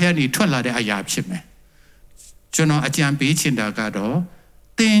လုံးသားထဲကနေထွက်လာတဲ့အရာဖြစ်မယ်ကျွန်တော်အကြံပေးချင်တာကတော့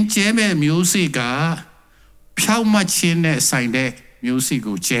တင်ကျဲမဲ့မျိုးစိကဖြောက်မှတ်ခြင်းနဲ့ဆိုင်တဲ့မျိုးစိ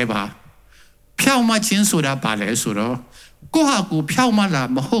ကိုကျဲပါဖြောက်မှတ်ခြင်းဆိုတာဘာလဲဆိုတော့ကိုဟာကိုဖြောက်မှတ်လာ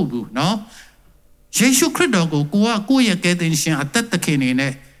မဟုတ်ဘူးเนาะယေရှုခရစ်တော်ကိုကိုယ့်ရဲ့ကယ်တင်ရှင်အသက်သခင်နေ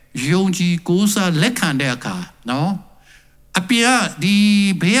နဲ့ယုံကြည်ကိုးစားလက်ခံတဲ့အခါเนาะအပြာဒီ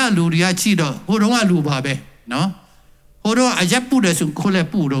ဘေးကလူတွေကကြည့်တော့ဟိုတုန်းကလူပါပဲเนาะဟိုတော့အရက်ပုတယ်ဆိုခိုးလဲ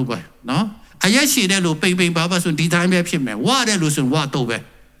ပုတော့ပဲเนาะအရက်ရှိတဲ့လူပိန်ပါဆိုဒီတိုင်းပဲဖြစ်မယ်ဝါတဲ့လူဆိုဝါတော့ပဲ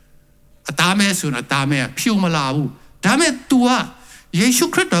အသားမဲဆိုတော့အသားမဲဖြူမလာဘူးဒါမဲ့ तू ကယေရှု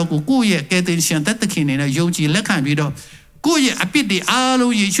ခရစ်တော်ကိုကိုယ့်ရဲ့ကယ်တင်ရှင်သက်သခင်နေနဲ့ယုံကြည်လက်ခံပြီးတော့ကိုယ့်ရဲ့အပြစ်တွေအား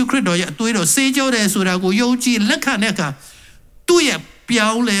လုံးယေရှုခရစ်တော်ရဲ့အသွေးတော်ဆေးကြောတယ်ဆိုတာကိုယုံကြည်လက်ခံတဲ့အခါသူ့ရဲ့ပြော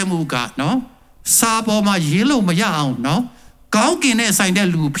င်းလဲမှုကနော်စာပေါ်မှာရေးလို့မရအောင်နော်ကောင်းကင်နဲ့ဆိုင်တဲ့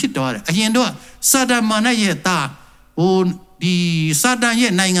လူဖြစ်သွားတယ်အရင်တော့စာတမန်ရဲ့သားဒီစာတန်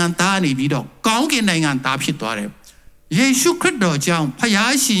ရဲ့နိုင်ငံသားနေပြီးတော့ကောင်းကင်နိုင်ငံသားဖြစ်သွားတယ်ယေရှုခရစ်တော်ကြောင့်ဖ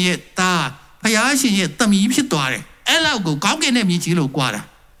ယားရှင်ရဲ့သားဖယားရှင်ရဲ့သမီးဖြစ်သွားတယ်အဲ့လောက်ကိုကောင်းကင်နဲ့မြည်ကြီးလို့ကြွားတာ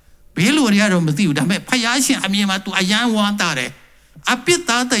ဘေးလူတွေကတော့မသိဘူးဒါပေမဲ့ဖယားရှင်အမြင်မှာ तू အယံဝမ်းတာတယ် အပိ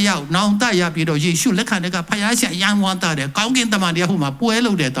တာတရားနောင်တရပြီးတော့ယေရှုလက်ခံတဲ့ကဖယားရှင်အယံဝမ်းတာတယ်ကောင်းကင်တမန်တရားဟိုမှာပွဲ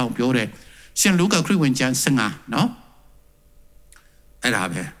လုပ်တဲ့တောင်ပြောတယ်ရှင်လူကခရစ်ဝင်ကျမ်း15နော်အဲ့ဒါ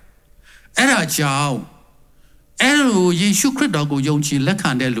ပဲအဲ့ဒါကြောင့်အဲ့လိုယေရှုခရစ်တော်ကိုယုံကြည်လက်ခံ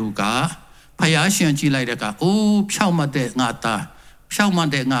တဲ့လူကဖယားရှင်ကြည်လိုက်တဲ့ကအိုးဖြောက်မှတ်တဲ့ငါသားဖြောက်မှတ်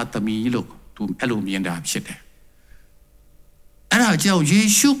တဲ့ငါသမီးလို့သူအဲ့လိုမြင်တာဖြစ်တယ်အဲ့ဒါကြောင့်ယေ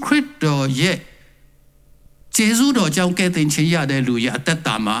ရှုခရစ်တော်ရဲ့ကျေးဇူးတော်ကြောင့်ကယ်တင်ခြင်းရတဲ့လူရဲ့အသက်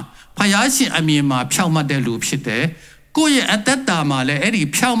တာမှာဖယားရှင်အမြင်မှာဖြောက်မှတ်တဲ့လူဖြစ်တယ်ကိုယ့်ရဲ့အသက်တာမှာလည်းအဲ့ဒီ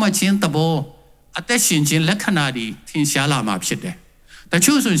ဖြောက်မှတ်ခြင်းသဘောအသက်ရှင်ခြင်းလက္ခဏာတွေထင်ရှားလာမှာဖြစ်တယ်တ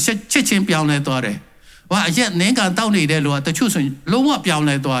ချို့ဆိုချက်ချင်းပြောင်းလဲသွားတယ်ဟာအရက်နင်းကန်တောက်နေတဲ့လူကတချို့ဆိုလုံးဝပြောင်း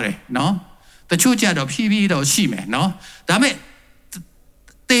လဲသွားတယ်နော်တချို့ကြတော့ဖြည်းဖြည်းတော့ရှိမယ်နော်ဒါပေမဲ့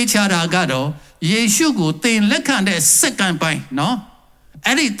တေချာတာကတော့ယေရှုကိုသင်လက်ခံတဲ့စက္ကန့်ပိုင်းနော်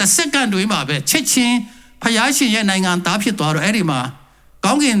အဲ့ဒီတစ်စက္ကန့်တွေမှာပဲချက်ချင်းဖယားရှင်ရဲ့နိုင်ငံသားဖြစ်သွားတော့အဲ့ဒီမှာ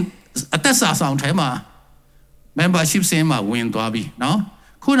ကောင်းကင်အသက်စာဆောင်ထဲမှာ membership ဆင်းမှာဝင်သွားပြီနော်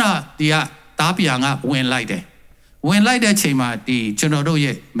ခုနဒီကတားပြန်ကဝင်လိုက်တဲ့ချိန်မှာဒီကျွန်တော်တို့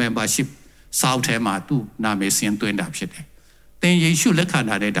ရဲ့ membership စာအုပ်ထဲမှာသူ့နာမည်ဆင်းသွင်းတာဖြစ်တယ်သင်ယေရှုလက်ခံ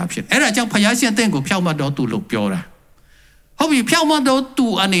ထားတဲ့တာဖြစ်အဲ့ဒါကြောင့်ဖယားရှင်သင်ကိုဖြောက်မှတ်တော်သူလို့ပြောတာဟုတ်ပြီဖြောက်မှတ်တော်သူ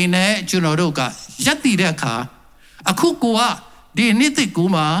အနေနဲ့ကျွန်တော်တို့ကရက်တည်တဲ့အခါအခုကိုကဒီနေ့တိကူ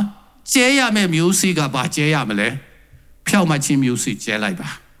မှာကျဲရမယ့်မျိုးစေ့ကဘာကျဲရမလဲဖြောက်မှတ်ခြင်းမျိုးစေ့ကျဲလိုက်ပါ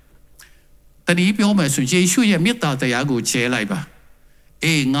တနည်းပြောမယ်ဆိုယေရှုရဲ့မေတ္တာတရားကိုကျဲလိုက်ပါ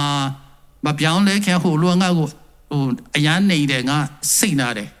အေးငါမပြောင်းလဲခင်ဟိုလူငါကိုဟိုအရန်နေတဲ့ငါစိတ်နာ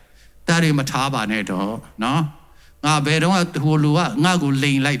တယ်ဒါတွေမထားပါနဲ့တော့နော်ငါဘယ်တော့ဟိုလူကငါကို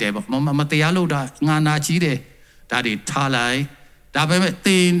လိန်လိုက်တယ်ပေါ့မတရားလို့တာငါနာကြီးတယ်ဒါတွေထားလိုက်ဒါပေမဲ့တ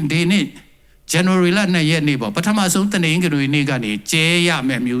င်ဒီနေ့ January လ2ရက်နေ့ပေါ့ပထမဆုံးတနင်္ဂနွေနေ့ကနေကျဲရမ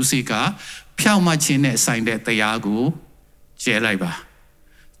ယ့်မျိုးစေ့ကဖြောက်မှတ်ခြင်းနဲ့ဆိုင်တဲ့တရားကိုကျဲလိုက်ပါ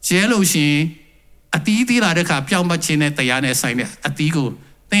ကျဲလို့ရှိရင်အတီးသေးလာတဲ့အခါဖြောက်မှတ်ခြင်းနဲ့တရားနဲ့ဆိုင်တဲ့အတီးကို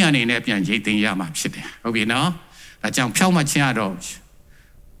သင်အနေနဲ့ပြန်ရိတ်သိမ်းရမှာဖြစ်တယ်ဟုတ်ပြီနော်ဒါကြောင့်ဖြောက်မှတ်ခြင်းကတော့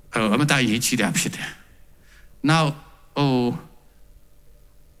အမတရည်ချီတာဖြစ်တယ်နောက်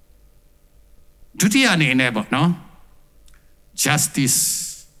ဒုတိယအနေနဲ့ပေါ့နော် justice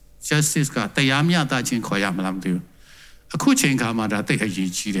ကတရားမျှတခြင်းခေါ်ရမလားမသိဘူးအခုချိန်ခါမှာဒါတိတ်အ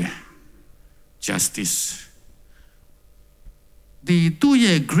ရေးကြီးတယ် justice ဒီသူ့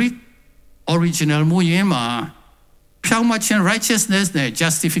ရဲ့ Greek original မူရင်းမှာဖြောင့်မခြင်း righteousness နဲ့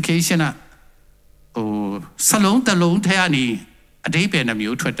justification စလုံးတလုံးထဲကနေအဓိပ္ပာယ်နှ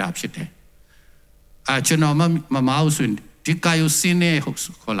မျိုးထွက်တာဖြစ်တယ်ကျွန်တော်မမအောင်ဆိုဒီကာယုစင်းနဲ့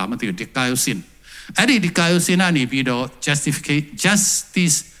ခေါ်လာမသိဘူးဒီကာယုစင်းအဲ့ဒီကာယုစင်းကနေပြီးတော့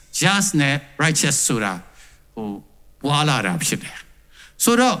justice just နဲ့ righteous ဆိုတာဝါလာတာဖြစ်တယ်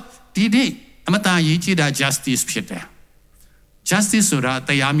ဆိုတော့ဒီနေ့အမတန်ရေးကြည့်တာ justice ဖြစ်တယ် justice ဆိုတာတ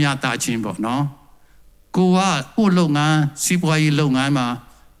ရားမျှတခြင်းပေါ့နော်ကိုလုပ်ငန်းစီးပွားရေးလုပ်ငန်းမှာ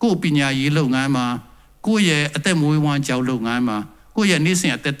ကိုပညာရေးလုပ်ငန်းမှာကိုရဲ့အသက်မွေးဝမ်းကြောင်းလုပ်ငန်းမှာကိုရဲ့နေ့စ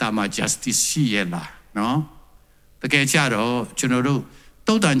ဉ်အသက်တာမှာ justice ရှိရလားနော်တကယ်ကြတော့ကျွန်တော်တို့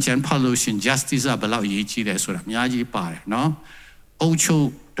တုတ်တန်ချန်ဖတ်လို့ရှင် justice ကဘယ်လောက်ရေးကြည့်တယ်ဆိုတာအများကြီးပါတယ်နော်အုပ်ချုပ်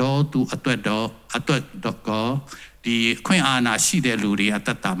တော့သူအတွက်တော့ဒီခွင့်အာဏာရှိတဲ့လူတွေအသ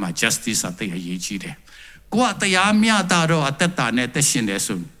က်တာမှာ justice အသိအရေးကြီးတယ်ကိုကတရားမျှတတော့အသက်တာနဲ့သက်ရှင်တယ်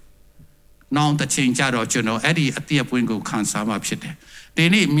ဆိုနောင်တစ်ချိန်ကြတော့ကျွန်တော်အဲ့ဒီအတိအပွင့်ကိုခံစားမှဖြစ်တယ်ဒီ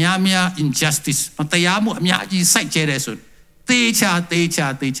နေ့များ injustice မတရားမှုအများကြီးစိုက်ကျဲတယ်ဆိုတေချာ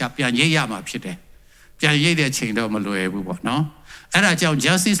ပြန်ရိပ်ရမှာဖြစ်တယ်ပြန်ရိပ်တဲ့ချိန်တော့မလွယ်ဘူးပေါ့နော်အဲ့ဒါကြောင့်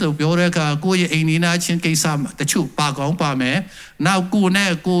justice လို့ပြောတဲ့အခါကိုယ့်ရဲ့အိမ်နီးနားချင်းကိစ္စတချို့ပါကောင်းပါမယ်နောက်ကို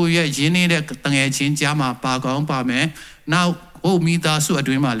ရဲ့ရင်းနေတဲ့တငယ်ချင်းကြားမှာပါကောင်းပါမယ်နောက်မိသားစုအ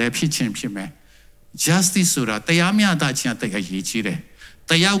တွင်းမှာလည်းဖြစ်မယ် justice ဆိုတာတရားမျှတခြင်းအသိအရေးကြီးတယ်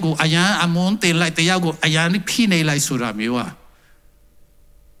တယောက်ကိုအယံအမွန်းတင်လိုက်တယောက်ကိုအယံဖိနေလိုက်ဆိုတာမျိုးอ่ะ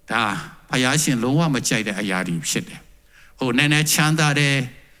ဒါဘုရားရှင်လုံးဝမကြိုက်တဲ့အရာတွေဖြစ်တယ်နည်းနည်းချမ်းသာတယ်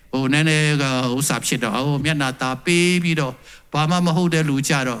နည်းနည်းကဥစ္စာဖြစ်တော့မျက်နှာตาပေးပြီးတော့ဘာမှမဟုတ်တဲ့လူ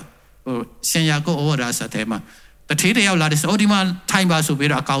ကြတော့ရှင်ယာကုပ်ဩဝါဒစာထဲမှာတထေးတယောက်လာတယ်ဆိုဒီမှာထိုင်ပါဆိုပြီး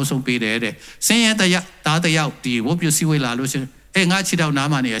တော့အကောင်းဆုံးပေးတယ်တဲ့ဆင်းရဲသားတယောက်ဒီဝတ်ပြုစည်းဝေးလာလို့ရှင်ငါခြေထောက်နား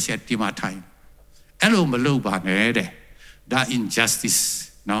မှာနေရရှင်ဒီမှာထိုင်အဲ့လိုမလုပ်ပါနဲ့တဲ့ဒါ injustice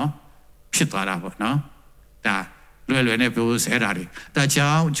နော်ဖြစ်သွားတာပေါ့နော်ဒါလွယ်နဲ့ပြောစဲတာတွေဒါကြော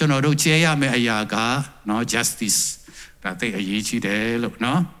င့်ကျွန်တော်တို့ကျဲရမယ့်အရာကနော် justice ဒါသိအရေးကြီးတယ်လို့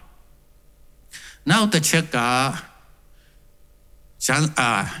နော်နောက်တစ်ချက်က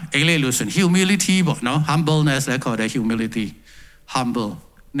အင်္ဂလိပ်လိုဆို humility ပေါ့နော် humbleness လည်းခေါ်တယ် humility humble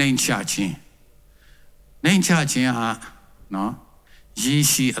နှိမ်ချခြင်းဟာနော်ရည်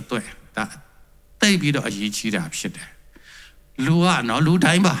ရှိအတွေ့ဒါတိတ်ပြီးတော့အရေးကြီးတာဖြစ်တယ် Lua no lu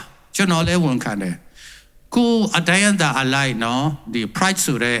time ba. Jono le won kane. Ko adayanda alai no the pride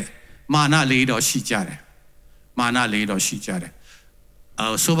sure mana leader shijare. Mana leader shijare.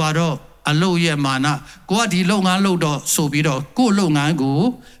 Sobaro alo ye mana. Ko di longan lo do sobido. Ko longan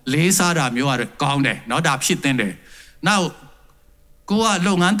go lesa da myo are gong de. No da pit de. Now go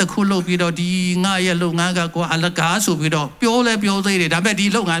longan the kulo bido di nga ye longan ga go alaga sobido. Pyo le pyo de. Da be di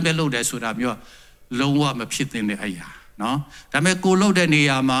longan be lo de so da myo. Longwa me pit de aya. No, that may go load any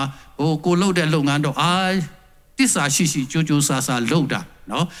yama, or go load a long and I. This are shishi jojo sasa loader,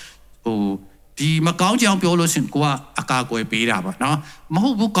 no? Oh, the Macau jump yolos in Gua, Akago Bida, no?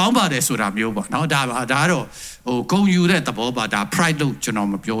 Mahu Gamba de Suramio, no, Daro, oh, go you let the boba, that pride look,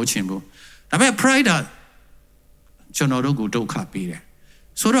 Genoma Pio Chimbo. The may pride that Jonodo go do copy.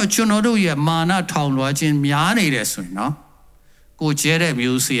 So that Jonodo ye mana town watching Miani lesson, no? Go jere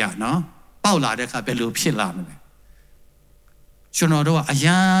musia, no? Paula de Cabello Pilam. Jonodo, a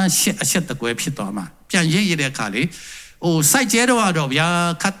young shit the way pitoma. Pian ye de Cali. Oh, Sai Jedo,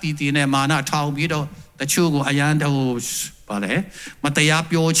 ya Catti in a mana town widow, the Chugo Ayando Bale. Mataya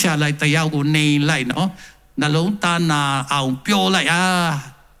Pio cha like the Yago name like no. Nalontana, our pure like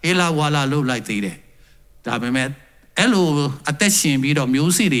Ela Walla low like the Dabe Elo attention bit of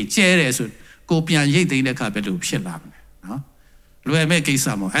music, Jeres, go pian ye de Cabello Pilam. Lue make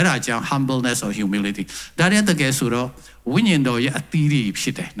some era jam humbleness or humility. That is the Gesuro, winning though a TV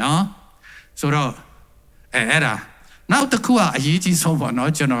shit, no? So, era. Now the Kua Ayiji so for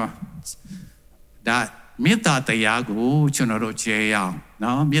no general that Mita the Yago, General Jayang,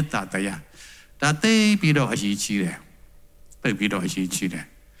 no, Mita the Ya. That they be do Ayiji there. They be do Ayiji there.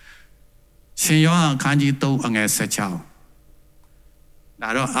 Shinyon Kanji do and a sechao.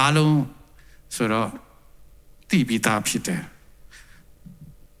 Naro Alu, so, Tibita Peter.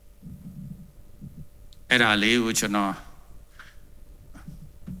 Era liu chano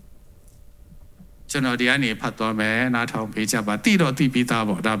the any patome, not how pizza, but Tito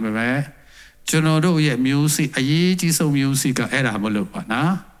Tipita, Dame. Chano do ye music, a ye so music, era molupa,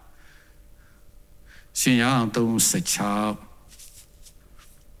 na? Shinyan don't say chow.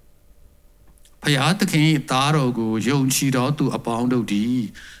 Payat king Taro go, young cheeto to a pound of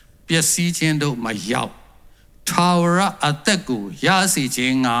D. Piasi chendo my yao. Tower at the go, yasi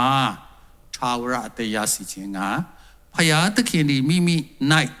jinga. Tower at the Yasi Chinga. Payat Kindi Mimi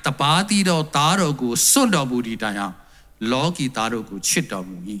night, the party do Taro go, Sunda Budi Daya, Loki Taro go, Chita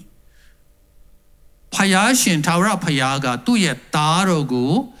Mui. Payashin Tara Payaga, do ye Taro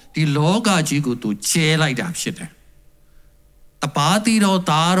go, the Loga Jigo to Che like that shit. The party do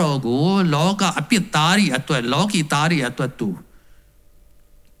Taro go, Loga a bit tari at the Loki tari at the two.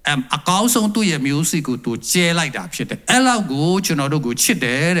 A cousin to your music to Che like that shit. Ella go, Chinodo go,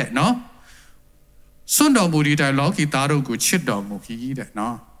 chit, no? Sunda Budi Loki Taro go chit dog Muki,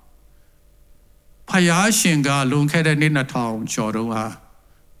 no? Payashinga, Lunkhead in a town, Chodoa,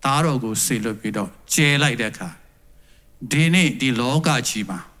 Taro go sailor bido, J like that car. Dini, the Loga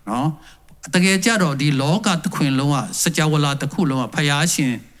Chima, no? The Gajaro, the Loga the Queen Loa, Sajawala the Kuloa,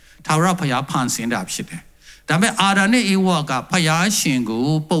 Payashin, Tara Paya Pans in that shit. Dame Adane Iwaka, Payashin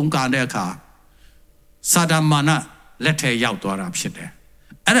go, Ponga de car. Sadamana, let her yaut or up shit.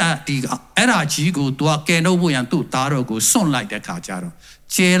 Era Jigo, do a canoe and two Taro go, son like that Kajaro,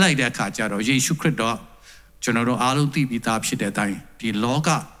 J like that Kajaro, Jeshu Credo, General Alu Tibita shit that time, the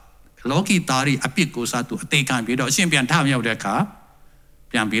Loki Tari, a pick goes out to take and beat or Simpian Tammy of the car,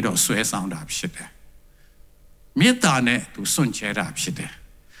 Pian beat or swear sound up shit. Mitane to Sun Jet up shit.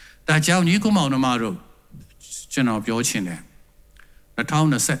 That Jow Nico Maro, General Biochin. The town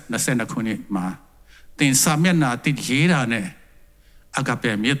the Sena Kuni ma, then Samena did here.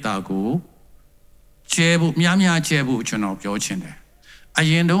 Agape Mita go, Jebu, Miamia Jebu, General Biochin.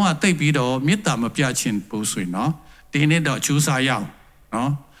 I know a take bido, Mita Mapiachin, Busui, no? They need a Chusa Yao,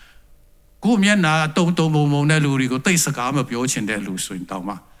 no? Go Miana, don't Mona Lurigo, take a gam of Biochin de Lusuin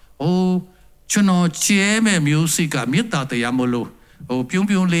Tama. Oh, Juno, Jeme musica, Mita de Yamolo, oh,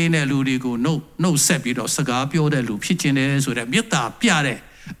 Pium Lane Lurigo, no sepido, Sagapio de Lupichin, so that Mita Piare,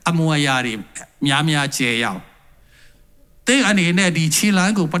 Amuayari, Miamia Jayao. They are in the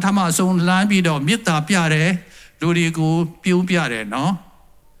Chilango, Patama zone lambido, Mita Piare, Lurigo, Piu Piare, no?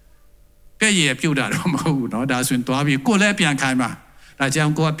 Pay Puda, no, that's when Tobi, go let Piancama.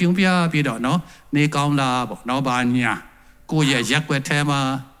 Rajam go Piu Pia, Pido, no? Nikon Lab, no Banya, go ye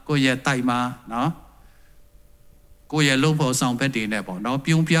Jaquetema, go ye Taima, no? Go ye Lopo Sound Petty Nebo, no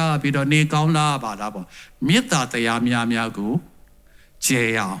Piu Pia, Pido, Nikon Lab, Labo, Mita the Yamia go,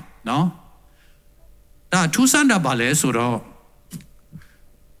 Jayao, no? That two Sanda Bale Suro.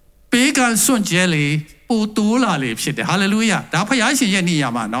 Big and Sun Jelly, ปูตูลาเลยผิดฮาเลลูยาดาพยาชินเยนี่ยา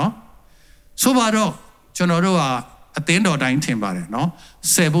มาเนาะสุบาโรจนเราว่าเต็นดอดังทิ้งไปเลยเนาะ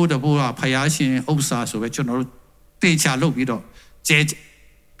เสบูดบูว่าพยาชินอุปสรรคสุเวจนเราเตจาลุบิดเจ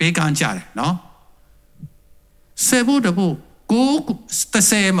เปกันจาเลยเนาะเสบูดบูกูตเ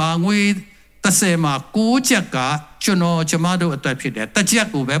สมางวยตเสมากูจักกะจนเราจะมาดูตัวผิดเลยแต่จัก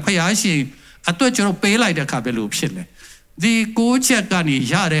กูแบบพยาชินตัวจนเราเปย์ไล่เด็กขับไปลูผิดเลยดีกูจักกันนี่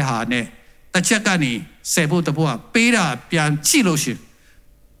ยาเรหาเนี่ยแต่จักกันนี่เสบูดบูว่าเปย์อะเปลี่ยนจิโลชิ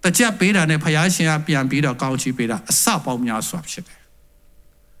แต่จะเปย์เนี่ยพยาชินเปลี่ยนเปย์ก้าวชีเปย์สาบเอาเมียสวบผิดเลย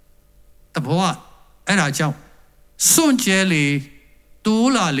แต่เพราะว่าไอ้ราเจ้าส่วนเจลีตู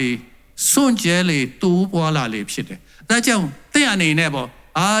ลาลีส่วนเจลีตูบัวลาลีผิดเลยแต่เจ้าเตี้ยนี่เนี่ยบอก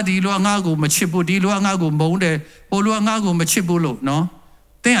ดีลัวงากูมาชิบุดีลัวงากูมองเดโอลัวงากูมาชิบุลุเนาะ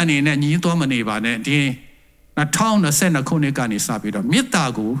เตี้ยนี่เนี่ยยี่ตัวมันนี่บ้านเนี่ยที่นัทองนัเซนนักคนนี้การนิสัยด้วยมิตร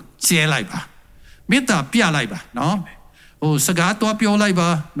กูเจไลบ้ามิตรเปียไลบ้าเนาะโอ้สกัดตัวเปียวไลบ้า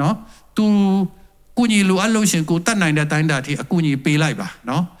เนาะตูกูนี่รู้อันรู้สิ่งกูตั้งไหนได้ตั้งได้ที่กูนี่เปียไลบ้าเ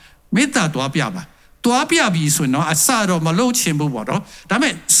นาะมิตรตัวเปียบ้าตัวเปียบีส่วนเนาะสาเรามาลู่เชื่อมบุบเนาะแต่ไม่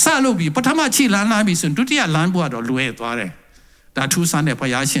สาลู่บีปฐมชีล้านบีส่วนทุติยล้านบัวเรารวยตัวเลยแต่ทุสันเนี่ยพ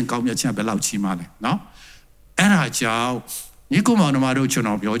ยาชินเขาไม่ใช่เป็นเหล่าชีมาเลยเนาะไอ้ราเจ้านี่กูมองมาดูชนเอ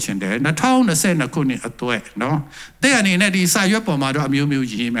าเปียวเช่นเดียนัทเอาเนี่ยเส้นนักคนนี้ตัวเนาะแต่อันนี้เนี่ยดีสายยุบประมาณว่ามิว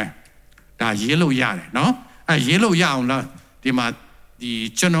ยีไหมแต่ยีโลยาเลยเนาะยีโลยาของเราดีมาดี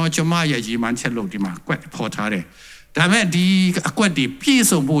ชนเอาจะมาอย่ายีมันเช่นโลดีมาแกวพอท่าเลยแต่แม่ดีกว่าดีพี่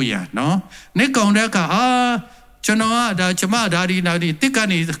สมบูรณ์เนาะในกองเด็กจนว่าดาจะมาดาดีนาดีติกัน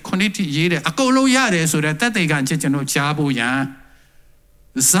นี่คนนี้ที่ยีเลยก็รู้ยาเลยสุดแต่แต่กันเช่นจนว่าจ้าบุญ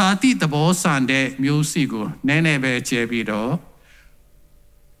ซาติตบอสันเดมิวสิกูแน่ๆเบเจบีโด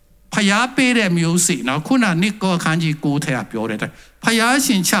พยาเปเดมิวสิเนาะคุณน่ะนี่ก็ขันจีกูเทียบอยู่เลยแต่พยา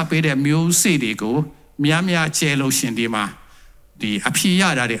ชินชาเปเดมิวสิดีกูมีเจโลชินดีมาดีอภิญา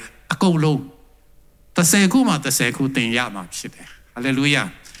ดาเดก็รู้แต่เสกูมาแต่เสกูติงยามาผิดเลยฮาเลลูยา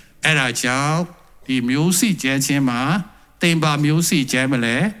เอราเจ้าดีมิวสิเจเชมาเต็มบามิวสิเจมาเล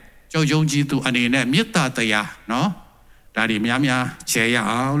ยเจ้ายงจีตูอันนี้เนี่ยมิตรตยาเนาะဒါဒီများခြေရ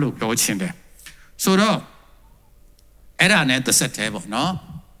အောင်လို့ပြောချင်တယ်ဆိုတော့အဲ့ဒါနဲ့တစ်ဆက်တည်းပေါ့နော်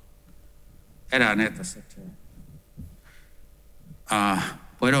အဲ့ဒါနဲ့တစ်ဆက်တည်း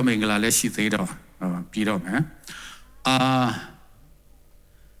ဘွဲတော်မင်္ဂလာလည်းရှိသေးတော့ပြီးတော့မယ်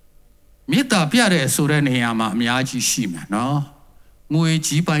မေတ္တာပြတဲ့ဆိုတဲ့နေရာမှာအများကြီးရှိမယ်နော်ငွေ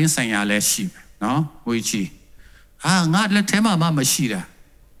ကြီးပိုင်းဆိုင်ရာလည်းရှိမယ်နော်ငွေကြီးငါလက်ထဲမှာမရှိတာ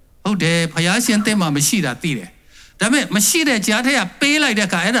ဟုတ်တယ်ဖယားရှင်တဲ့မှာမရှိတာသိတယ်ဒါပေမဲ့မရှိတဲ့ကြားထဲကပေးလိုက်တဲ့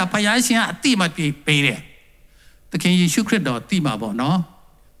အခါအဲ့ဒါဘုရားရှင်ကအတိမပြေးပေးတယ်သခင်ယေရှုခရစ်တော်တိမှာပေါ့နော်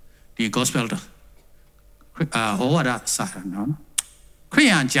ဒီ gospel တော့ဟောရတာစာနော်ခရိ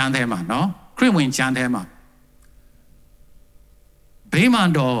ယန်ကျမ်းထဲမှာနော်ခရစ်ဝင်ကျမ်းထဲမှာဘေးမှန်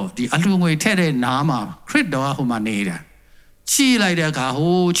တော်ဒီအလှငွေထည့်တဲ့နားမှာခရစ်တော်ကဟိုမှာနေတာချီလိုက်တဲ့အခါ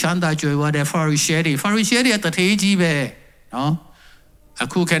ဟိုချမ်းသာကြွယ်ဝတဲ့ Pharisee တွေတထေးကြီးပဲနော်အ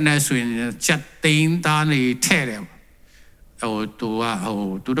ခုခက်နေဆိုရင်ချက်သိန်းသားနေထဲ့တယ်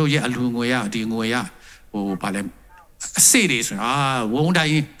သူတို့ရဲ့အလူငွေရဒီငွေရဗာလဲအစိတွေဆိုဝုံတို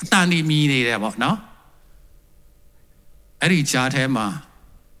င်းအတန်ဒီမီနေတယ်ပေါ့နော်အဲ့ဒီကြားထဲမှာ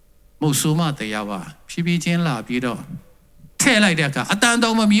မုတ်ဆိုးမတရားပါဖြည်းဖြည်းချင်းလာပြီးတော့ထဲ့လိုက်တဲ့အခါအတန်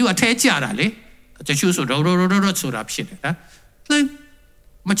တော်မမီးကထဲကျတာလေတချို့ဆိုတော့ဆိုတာဖြစ်တယ်နော်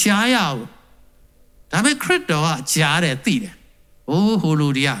မချားရဘူးဒါပေမဲ့ခရစ်တော်ကကြားတယ်သိတယ်ဟိုလူ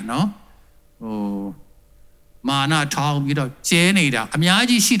တွေကနော်မာနထောင်းပြီးတော့ကျဲနေတာအများ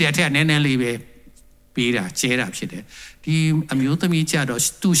ကြီးရှိတဲ့အထက်နည်းနည်းလေးပဲပေးတာကျဲတာဖြစ်တယ်ဒီအမျိုးသမီးကြတော့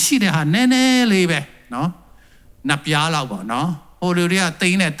သူရှိတဲ့ဟာနည်းနည်းလေးပဲနော်နှစ်ပြားလောက်ပေါ့နော်ဟိုလူတွေကတိ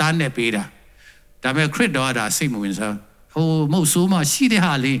န်းနဲ့တန်းနဲ့ပေးတာဒါပေမဲ့ခရစ်တော်ကဒါစိတ်မဝင်စားမုတ်ဆိုးမှရှိတဲ့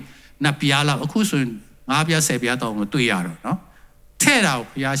ဟာလေးနှစ်ပြားလောက်အခုဆိုရင်9ပြား10ပြားတော့မတွေ့ရတော့နော်ထဲ့တာကို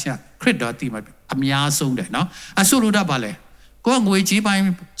ဘုရားရှင်ခရစ်တော်တိမှအများဆုံးတယ်နော်အဆုလူတတ်ပါလေကိုငွေကြီးပိုင်း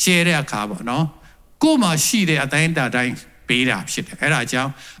ကျဲတဲ့အခါပေါ့နော်ကိုမှရှိတဲ့အတိုင်းတိုင်းပေးတာဖြစ်တယ်အဲ့ဒါကြော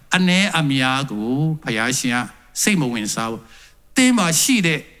င့်အ ਨੇ အများကိုဘုရားရှင်ကစိတ်မဝင်စားဘူးတင်းမှာရှိ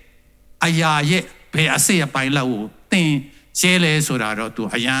တဲ့အရာရဲ့ဘယ်အစိတ်အပိုင်းလောက်ကိုတင်းကျဲလဲဆိုတာတော့သူ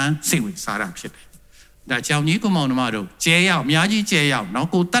အရန်စိတ်ဝင်စားတာဖြစ်တယ်ဒါကြောင့်ညီကောင်မောင်နှမတို့ကျဲရအောင်အများကြီးကျဲရအောင်နော်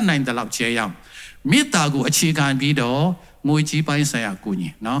ကိုတတ်နိုင်တဲ့လောက်ကျဲရအောင်မေတ္တာကိုအခြေခံပြီးတော့ငွေကြီးပိုင်းဆိုင်ရာကိုညီ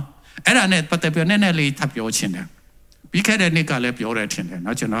နော်အဲ့ဒါနဲ့ပတ်သက်ပြီးနည်းနည်းလေးထပ်ပြောချင်တယ်ပြီးခဲ့တဲ့နေ့ကလည်းပြောရထင်တယ်เน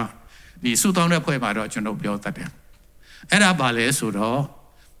าะကျွန်တော်ဒီစုတောင်းတဲ့ဖွဲ့မှာတော့ကျွန်တော်ပြောတတ်တယ်အဲ့ဒါပါလဲဆိုတော့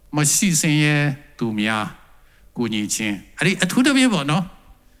မရှိစင်ရဲ့သူများကိုညီချင်းအဲ့ဒီအထူးတစ်ပြည့်ပေါ့နော်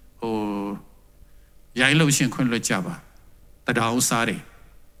ရိုင်းလို့ရှင်ခွင့်လွတ်ကြပါတတော်စားတယ်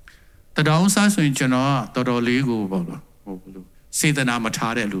แต่เราสร้างส่วนจนตัวเราเลี้ยกูบอกเสด็จนามาท้า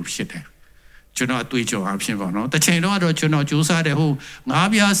ได้รูปชิดเลยจนตัวจ่ออาพิมพ์บอกเนาะแต่เช่นนั้นเราจนจูซาเดหูงา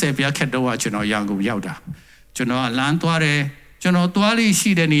เบียเสียเบียแค่ตัวจนยังกูยาวด่าจนล้านตัวเรจนตัวลีชี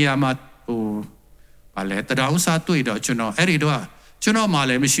เดนียามาอะไรแต่เราสร้างตัวเดียวจนเอริดว่าจนมาเ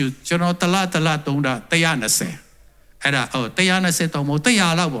ลยไม่ชิวจนตลาดตรงนั้นเตียนเสเอร่าเตียนเสตรงโมเตีย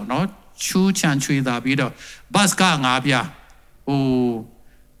แล้วบอกเนาะชูชันช่วยดาบิดบัสก้างาเบีย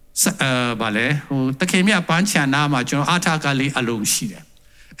บาเลยตะเคียนมีปัญชานามาจนอาทากาลีอารมณ์ชีเด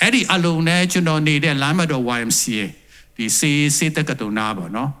เอริอารมณ์เนี่ยจนนี่เดล้านมาดู YMCA ที่ซีตะกตัวนาบ่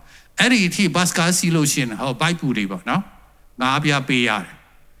เนาะเอริที่บัสก้าซีโลชินเขาไปปูดีบ่เนาะงาเบียเปีย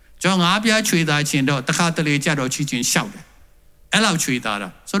จนงาเบียช่วยได้ชินดอกตะขาตะเลเจ้าดอกชี้จินเช่าเดเอล่าช่วยได้ละ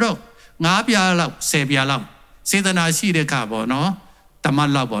สุดงาเบียเราเสียเบียเราเสดนาชีเดข้าบ่เนาะตะมัน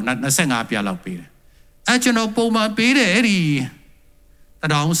เราบ่นั่นเส้นงาเบียเราปีจนปูมาปีเดเอริแต่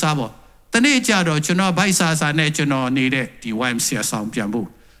เราสาบตอนนี้เจ้าดอกจนใบซาเนี่ยจนนี่เดที่ YMCA สองเปียบุ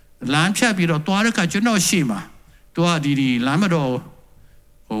ล้านเพียบีดตัวเล็กจนชิมาตัวดีล้านมาดู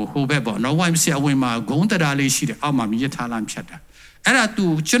โหแบบบ่เนาะ YMCA วิ่งมากงตระเลยชีเดเอามามีเยอะท่าล้านเพียดเอร่าตัว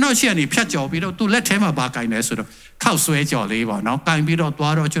จนเชียนี่เพียจ่อบีดตัวเล็กเทมาบาไก่เนี่ยสุดเข้าสวยจ่อเลยบ่เนาะไก่บีดตัว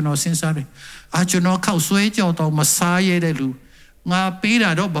เราจนสินสาเลยจนเข้าสวยจ่อตัวมาสายได้รู้งาปีน่ะ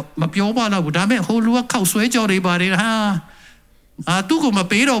ดอกมาเปียวบ่เราบุดาไม่โหรู้ว่าเข้าสวยจ่อเลยบ่เลยฮะตู้ก็มา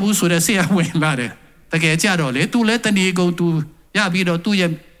ปีเราบุสุดเสียเวลาเลยแต่แกเจ้าดอกเลยตู้เล็กตอนนี้ก็ตู้ยาบีดตู้ยั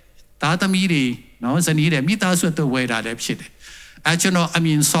งตาตมีดีเนาะสนิทเลยมีตาส่วนตัวเวลาเลยผิดจนอา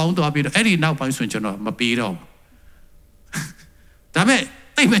มินสองตัวบีดเอริน่าไปส่วนจนมาปีเราแต่ไม่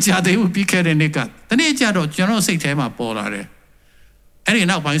ไม่มาจ่าเดี๋ยวปีแค่เดือนนี้กันตอนนี้เจ้าดอกจนสิ่งที่มาปอละเลยเอริ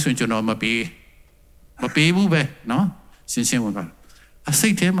น่าไปส่วนจนมาปีบุเบเนาะสิ่งวันกันสิ่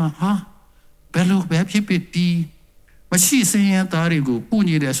งที่มาเบลูแบบที่ปีมาชี้เสียงตาดิกูปุ่น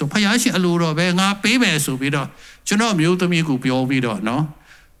ยี่เดสุพยาชิอลูโรเบงาปีเบสุบิดอจนมิวตัวมีกูเปียวบิดอเนาะ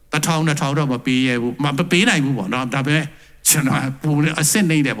ตะทองเรามาปีเย่บุมาปีไหนบุบ่เนาะแต่เบจนปูเส้น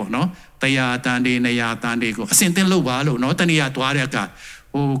นี่เดบ่เนาะตยาตันดีนยาตันดีกูเส้นเต้นลูกบ้าลูกเนาะตนิยาตัวเรียกกัน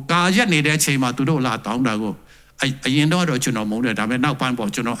กายัดนี่เดเชมาตุโดลาตองดากูยินดอจนมองเดแต่เบนอกปานบ่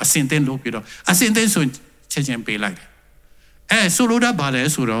จนเส้นเต้นลูกบิดอเส้นเต้นส่วนเช่นปีไล่สุรุดาบาเล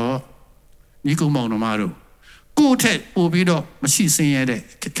สุรนี่กูมองนมาดูกูเทปูบีดมาชี้เสียงเด็ก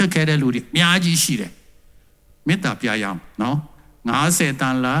แค่ได้รู้ดิมีอาจีชีเด็เมตตาพยายามเนาะงาเสตั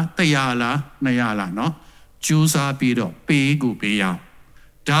นละตยาละนยาละเนาะจูซาบีดปีกูปียาว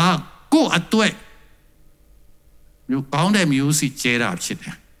ดากูอัดตัวอยู่กองได้มิวสิเจราชิด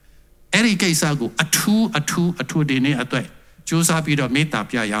เอริเกซ่ากูอัทูเดนี่อัดตัวจูซาบีดเมตตา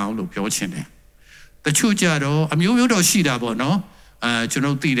พยายามลูกပြောချင်းတယ်တချို့ကြတော့အမျိုးမျိုးတော့ရှိတာပေါ့နော်ကျွန်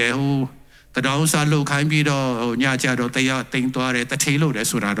တော်သိတယ်ဟိုตะดาวซาลูกခိုင်းပြီးတော့ညကြတော့တရားတိမ်သွားတယ်တထေးလို့တယ်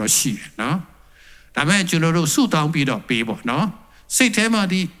ဆိုတာတော့ရှိတယ်နော်ဒါပေမဲ့ကျွန်တော်တို့စုတောင်းပြီးတော့ပေးပေါ့နော်စိတ်ထဲမှာ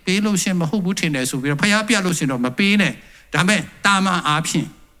ဒီပေးလို့ရှင်မဟုတ်ဘူးထင်တယ်ဆိုပြီးတော့ဖျားပြလို့ရှင်တော့မပေးနဲ့ဒါပေမဲ့တာမန်အားဖြင့်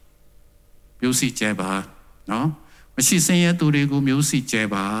မျိုးစိကျဲပါနော်မရှိစင်းရဲသူတွေကိုမျိုးစိကျဲ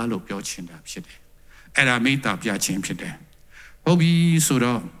ပါလို့ပြောချင်တာဖြစ်တယ်အဲ့ဒါမေတ္တာပြခြင်းဖြစ်တယ်ဟုတ်ပြီဆို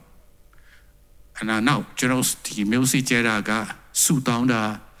တော့နောက်ကျွန်တော်ဒီမျိုးစိကျဲတာကစုတောင်းတာ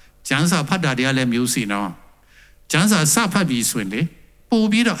ကျန်းစာဖတ်တာတွေကလည်းမျိုးစီနော်ကျန်းစာစဖတ်ပြီးဆိုရင်လေပို့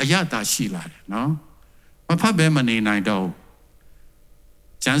ပြီးတော့အရသာရှိလာတယ်နော်မဖတ်ဘဲမနေနိုင်တော့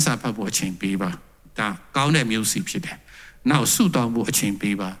ကျန်းစာဖတ်ဖို့အချိန်ပေးပါဒါကောင်းတဲ့မျိုးစီဖြစ်တယ်နောက်စုတောင်းဖို့အချိန်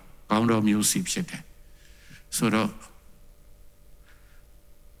ပေးပါကောင်းသောမျိုးစီဖြစ်တယ်ဆိုတော့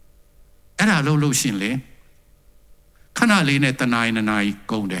အဲ့ဒါလို့ရှင်လေခဏလေးနဲ့တနားရီ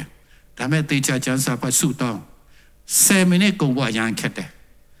ကုန်တယ်ဒါမဲ့တေချာကျန်းစာဖတ်စုတောင်း10မိနစ်ကုန်ဖို့ရန်ခက်တယ်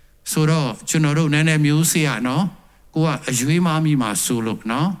ဆိုတော့ကျွန်တော်တို့နည်းနည်းမျိုးစေ့ရနော်ကိုကအရွေးမမီမှာစိုးလို့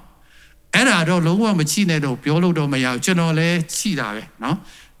နော်အဲ့ဒါတော့လုံးဝမကြည့်နဲ့တော့ပြောလို့တော့မရဘူးကျွန်တော်လည်းကြည့်တာပဲနော်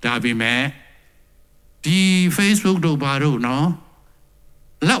ဒါပေမဲ့ဒီ Facebook တို့ဘာတို့နော်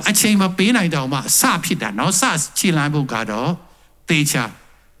လောက်အချိန်မပေးနိုင်တော့မှစဖြစ်တာနော်စချီလန်းဖို့ကတော့တေချာ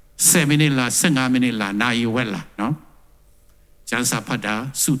7မိနစ်လား15မိနစ်လားနာရီဝက်လားနော်ကျန်းစာဖတ်တာ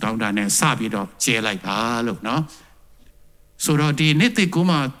စုတောင်းတာနဲ့စပြီးတော့ကျဲလိုက်ပါလို့နော်ဆိုတော့ဒီနေ့တိကူ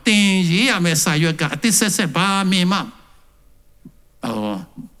မှာတင်ရေးရမယ့်စာရွက်ကအတစ်ဆက်ဘာမြင်မှ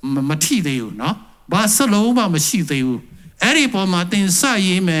မထိသေးဘူးเนาะဘာစလုံးမှမရှိသေးဘူးအဲ့ဒီပေါ်မှာတင်စ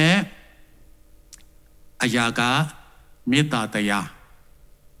ရေးမယ်အရာကမေတ္တာတရား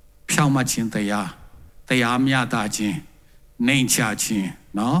ဖြောင့်မတ်ခြင်းတရားမျှတခြင်းနှိမ်ချခြင်း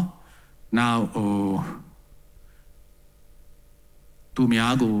เนาะနောက်သူ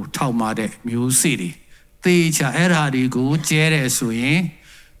များကိုထောက်မတဲ့မျိုးစေ့တွေတေချာအဲ့ဓာတွေကိုကျဲတယ်ဆိုရင်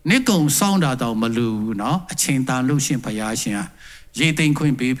နိကုံစောင်းတာတော့မလူဘူးเนาะအချိန်တန်လို့ရှင်ဖယားရှင် ye ting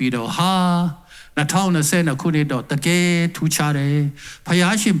queen baby do ha na town na sen na kuni do take tu chare phaya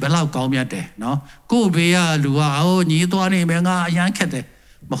belau kaung myat de no ko be ya lu a o nyi twa ni me nga ayan khet de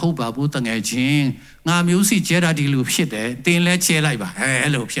ma hout ba bu tangay chin nga myo si che da di lu phit de tin le che lai ba ai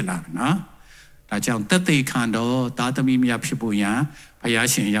lo phit la no da chaung tat thai khan do da thami mya phit pho yan phaya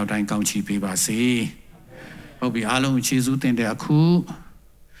shin yauk tain kaung chi pe ba seဟုတ်ပြီအားလုံးကျေးဇူးတင်တဲ့အခု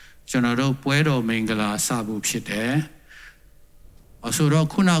ကျွန်တော်တို့ပွဲတော်မင်္ဂလာစဖို့ဖြစ်တယ်ဆိုတော့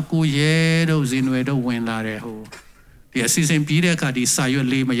ခုနကိုရဲတို့ဇင်ွယ်တို့ဝင်လာတဲ့ဟိုဒီအစီအစဉ်ပြီးတဲ့အခါဒီစာရွက်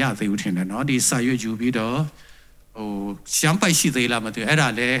လေးမရသေးဘူးထင်တယ်နော်ဒီစာရွက်ယူပြီးတော့ဟိုရှမ်းပိုက်ရှိသေးလားမသိဘူးအဲ့ဒါ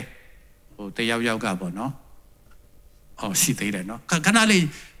လဲဟိုတယောက်ယောက်ကပေါ့နော်ရှိသေးတယ်နော်ခဏလေး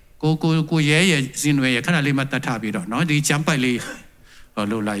ကိုရဲရဲ့ဇင်ွယ်ရဲ့ခဏလေးမှတတ်ထားပြီးတော့နော်ဒီရှမ်းပိုက်လေး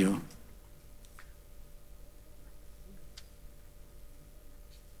လှုပ်လိုက်ရော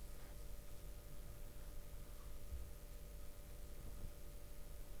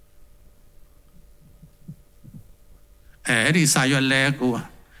အဲ့ဒီစာရွက်လဲကို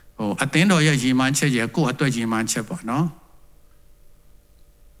ဟိုအတင်းတော်ရဲ့ရည်မှန်းချက်ရဲ့ကိုအတွက်ရည်မှန်းချက်ပေါ့နော်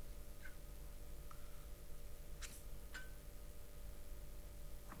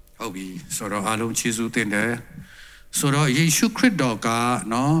ဟုတ်ပြီဆိုတော့အားလုံးကျေးဇူးတင်တယ်ဆိုတော့ယေရှုခရစ်တော်က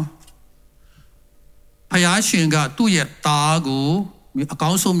နော်ဖယားရှင်ကသူ့ရဲ့သားကိုအကော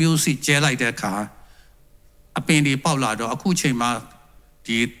င်းဆုံးမျိုးစီကျဲလိုက်တဲ့အခါအပင်တွေပေါက်လာတော့အခုချိန်မှာ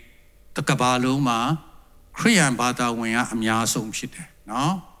ဒီတကဘာလုံးမှာခရိယန်ဘာသာဝင်ကအများဆုံးဖြစ်တယ်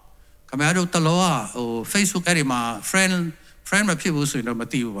နော်ခင်ဗျားတို့တလောကဟို Facebook အဲ့ဒီမှာ friend မဖြစ်ဘူးဆိုရင်တော့မ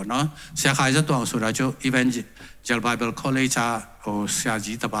သိဘူးပေါ့နော်ဆရာခိုင်ဇတ်တော်ဆိုတာကျိုး Evangel Bible College ဟိုဆရာ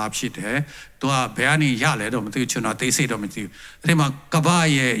ကြီးတပါးဖြစ်တယ်သူကဘယ်ကနေရလဲတော့မသိဘူးကျွန်တော်သိစိတ်တော့မသိဘူးအဲ့ဒီမှာကဘာ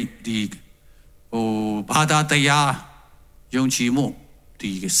ရဲ့ဒီဟိုဘာသာတရားယုံကြည်မှုဒီ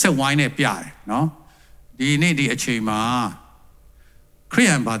စက်ဝိုင်းနဲ့ပြတယ်နော်ဒီနေ့ဒီအချိန်မှာခရိယ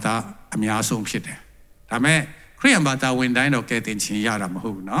န်ဘာသာအများဆုံးဖြစ်တယ်ဒါမဲ့ခရိယန်ဘာသာဝင်တိုင်းတော့ကဲတင်ခြင်းရတာမဟု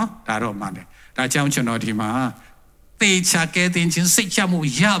တ်ဘူးเนาะဒါတော့မှန်တယ်ဒါကြောင့်ကျွန်တော်ဒီမှာတေချာကဲတင်ခြင်းစိတ်ချမှု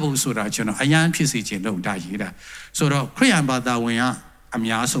ရဖို့ဆိုတာကျွန်တော်အယံဖြစ်စေခြင်းလို့ဒါရေးတာဆိုတော့ခရိယန်ဘာသာဝင်ကအ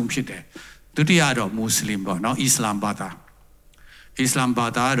များဆုံးဖြစ်တယ်ဒုတိယတော့မွတ်စလင်ပေါ့เนาะအစ္စလာမ်ဘာသာ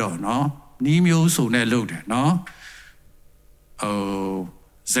တော့เนาะနီးမျိုးစုံနဲ့လုပ်တယ်เนาะ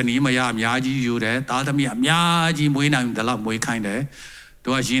ဇနီးမယားအများကြီးယူတယ်သားသမီးအများကြီးမွေးနိုင်တယ်လို့မွေးခိုင်းတယ်သူ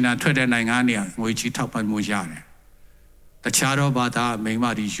ကရင်နာထွက်တဲ့နိုင်ငံနေငွေကြီးထောက်ပံ့မှုရတယ်တခြားတော့ဘာသာမိန်းမ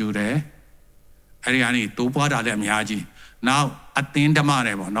တွေယူတယ်အဲ့ဒီကနေတိုးပွားတာလည်းအများကြီးနောက်အသင်းဓမ္မ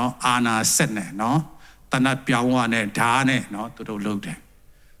တွေပေါ့နော်အာနာဆက်နဲ့နော်တနတ်ပြောင်းဝနဲ့ဓာတ်နဲ့နော်သူတို့လုပ်တယ်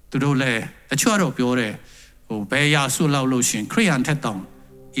သူတို့လည်းတချို့တော့ပြောတယ်ဟိုဘယ်ရဆုလောက်လို့ရှင်ခရိယန်ထက်တောင်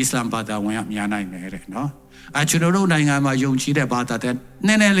အစ္စလာမ်ဘာသာဝင်ကများနိုင်တယ်တဲ့နော်ကျွန်တော်တို့နိုင်ငံမှာယုံကြည်တဲ့ဘာသာတဲ့န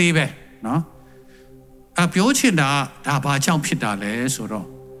ည်းနည်းလေးပဲနော်ပြောချင်တာဒါဘာကြောင့်ဖြစ်တာလဲဆိုတော့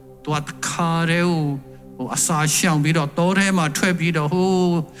သူကခါရဲဟိုအစာရှောင်ပြီးတော့တောထဲမှာထွက်ပြီးတော့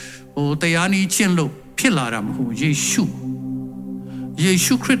ဟိုတရားနီးချင်းလို့ဖြစ်လာတာမဟုတ်ယေရှု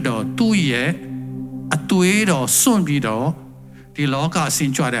ခရစ်တော်သူ့ရဲ့အသွေးတော်စွန့်ပြီးတော့ဒီလောကဆ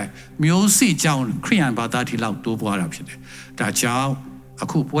င်ကြွတဲ့မျိုးစိကြောင့်ခရိယန်ဘာသာဒီလောက်တိုးပွားတာဖြစ်တယ်ဒါကြောင့်အ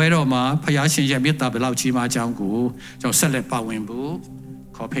ခုပွဲတော်မှာဖယားရှင်ရဲ့မေတ္တာဘယ်လောက်ကြီးမားကြောင်းကိုကျွန်တော်ဆက်လက်ပါဝင်ဖို့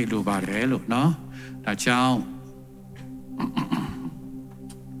ခေါ်ဖိတ်လိုပါတယ်လို့နော်ဒါကြောင့်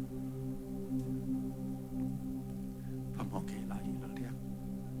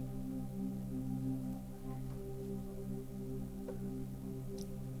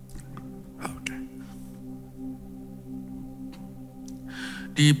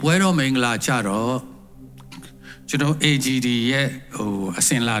ဒီပွဲတော်မင်္ဂလာကြတော့ကျွန်တော် AGD ရဲ့ဟိုအစ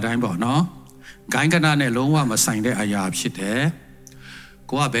င်လာတိုင်းပေါ့နော်ဂိုင်းကနနဲ့လုံးဝမဆိုင်တဲ့အရာဖြစ်တယ်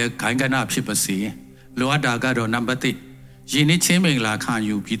ကိုကပဲဂိုင်းကနဖြစ်ပါစေလိုအပ်တာကတော့နံပါတ်1ယင်းနှစ်ချင်းမင်္ဂလာခံ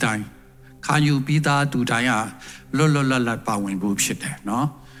ယူပြီးသားသူတိုင်းဟာလွတ်လပ်ပါဝင်ဖို့ဖြစ်တယ်နော်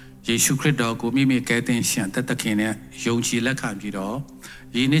ယေရှုခရစ်တော်ကိုမိမိကယ်တင်ရှင်သက်သခင်နဲ့ယုံကြည်လက်ခံပြီးတော့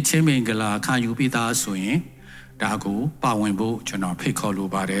ယင်းနှစ်ချင်းမင်္ဂလာခံယူပြီးသားဆိုရင်ဒါကိုပါဝင်ဖို့ကျွန်တော်ဖိတ်ခေါ်လို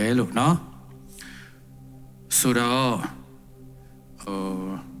ပါတယ်လို့နော်ဆိုတော့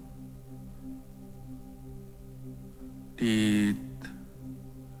ဒီ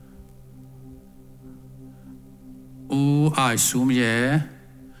အိုဆုမရဲ့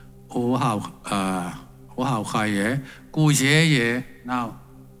အိုဟောခါရဲ့ကိုရဲရဲ့နောက်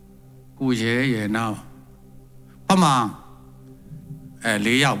ပမာ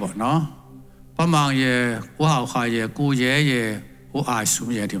4ယောက်ပေါ့နော်ပမာရဲ့ဟောခါရဲ့ကိုရဲရဲ့ဟိုဆုမ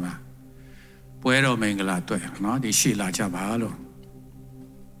ရဲ့ဒီမှာပွဲတော်မင်္ဂလာတွေ့နော်ဒီရှိလာကြပါလို့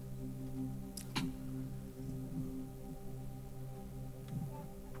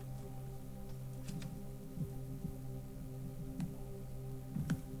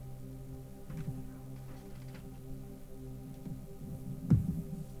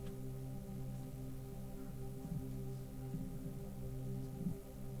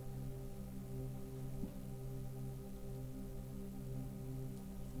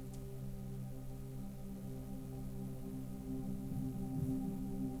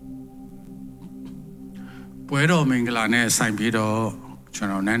ပွဲတော်မင်္ဂလာနဲ့ဆိုင်ပြီးတော့ကျွန်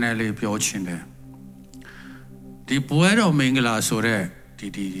တော်နည်းနည်းလေးပြောချင်တယ်ဒီပွဲတော်မင်္ဂလာဆိုတဲ့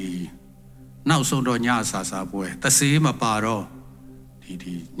ဒီနောက်ဆုံးတော့ညစာစားပွဲတဆေးမပါတော့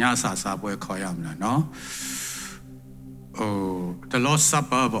ဒီညစာစားပွဲခေါ်ရမလားเนาะthe Lord's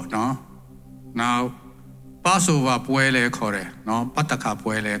Supper ပေါ့เนาะ now Passover ပွဲလဲခေါ်တယ်เนาะပတ္တက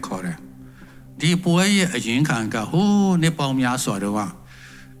ပွဲလဲခေါ်တယ်ဒီပွဲရဲ့အရင်ခံကဟိုးနှစ်ပေါင်းများစွာတော့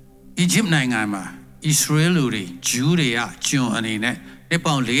အီဂျစ်နိုင်ငံမှာอิสราเอลတွေဂျူးတွေကကျွန်အနေနဲ့နှစ်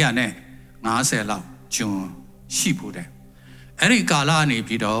ပေါင်း450လောက်ကျွန်ရှိဖို့တဲ့အဲ့ဒီကာလကနေ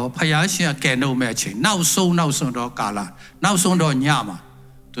ပြီးတော့ဖယားရှင်ကဲနှုတ်မဲ့အချိန်နောက်ဆုံးတော့ကာလနောက်ဆုံးတော့ညမှာ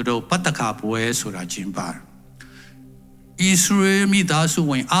သူတို့ပတ္တကပွဲဆိုတာကျင်းပါတယ်ဣသရေလမိသားစု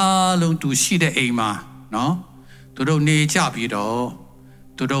ဝင်အားလုံးသူရှိတဲ့အိမ်မှာနော်သူတို့နေကြပြီးတော့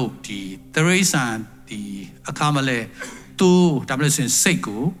သူတို့ဒီတရိษံဒီအခါမလဲသူဒါမှမဟုတ်စိတ်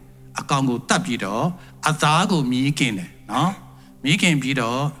ကိုအကောင်ကိုတတ်ပြီးတော့အသားကိုမြည်กินတယ်နော်မြည်กินပြီး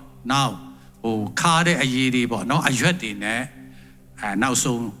တော့နောက်ခါတဲ့အရေးတွေပေါ့နော်အရွက်တွေနဲ့နောက်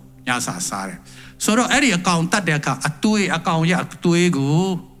ဆုံးညစာစားတယ်ဆိုတော့အဲ့ဒီအကောင်တတ်တဲ့အခါအကောင်ရဲ့အသွေးကို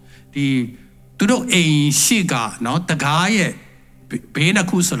ဒီသူတို့အိမ်ရှိကနော်တကားရဲ့ဘေးနှစ်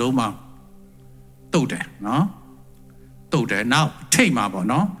ခုစလုံးမှာတုတ်တယ်နော်တုတ်တယ်နောက်ထိတ်မှာပေါ့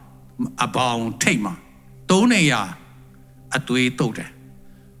နော်အပေါင်ထိတ်မှာ3နေရာအသွေးတုတ်တယ်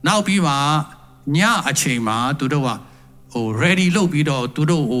နောက်ပြီးမှညအချိန်မှာသူတို့ကready လုပ်ပြီးတော့သူ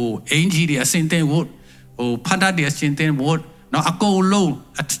တို့အင်ဂျီတွေအစင်တင်ဝတ်ဖတ်တတ်တဲ့အစင်တင်ဝတ်နော်အကုန်လုံး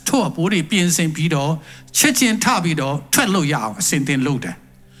အထွတ်အပိုးတွေပြင်ဆင်ပြီးတော့ချက်ချင်းထပြီးတော့ထွက်လို့ရအောင်အစင်တင်လုပ်တယ်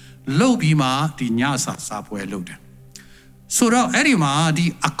လုပ်ပြီးမှဒီညစာစားပွဲလုပ်တယ်ဆိုတော့အဲ့ဒီမှာဒီ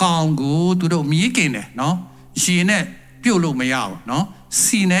အကောင်ကိုသူတို့မြည်กินတယ်နော်ရေနဲ့ပြုတ်လို့မရအောင်နော်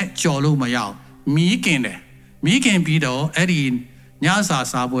စီနဲ့ကြော်လို့မရအောင်မြည်กินတယ်မြည်กินပြီးတော့အဲ့ဒီညစာ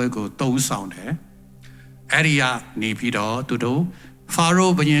စားပွဲကိုတုံးဆောင်တယ်အဲ့ဒီကနေပြီးတော့သူတို့ဖာ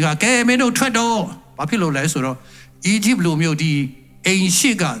ရိုးဘုရင်ကကဲမင်းတို့ထွက်တော့ဘာဖြစ်လို့လဲဆိုတော့အီဂျစ်လူမျိုးဒီအိမ်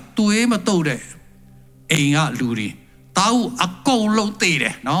ရှိကသူေးမတုတ်တဲ့အိမ်ကလူတွေတာဦးအကုန်လုံးသေးတ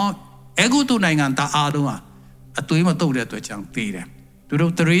ယ်နော်အဲကုတုနိုင်ငံသားအားလုံးအသွေးမတုတ်တဲ့အတွက်ကြောင့်သေးတယ်သူ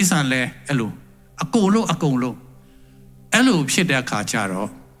တို့တရိษံလဲအဲ့လိုအကုန်လုံးအဲ့လိုဖြစ်တဲ့အခါကျတော့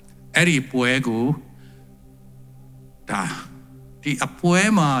အဲ့ဒီပွဲကိုဒါဒီအပွဲ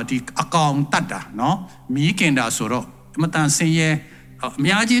မှာဒီအကောင်တတ်တာနော်မြည်กินတာဆိုတော့အမတန်ဆင်းရဲအ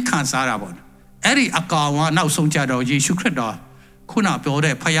များကြီးခံစားတာပေါ့အဲ့ဒီအကောင်ကနောက်ဆုံးကြတော့ယေရှုခရစ်တော်ခုနပြော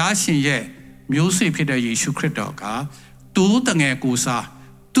တဲ့ဖယားရှင်ရဲ့မျိုးစေ့ဖြစ်တဲ့ယေရှုခရစ်တော်ကသူတငယ်ကိုစား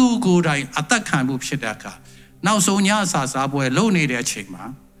သူကိုယ်တိုင်အသက်ခံမှုဖြစ်တဲ့အခါနောက်ဆုံးညစာစားပွဲလုပ်နေတဲ့အချိန်မှာ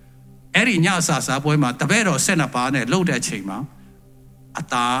အဲ့ဒီညစာစားပွဲမှာတပည့်တော်12ပါးနဲ့လုပ်တဲ့အချိန်မှာအ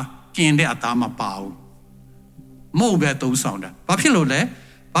သားกินတဲ့အသားမပါဘူးမုံပဲသုံးဆောင်တာဘာဖြစ်လို့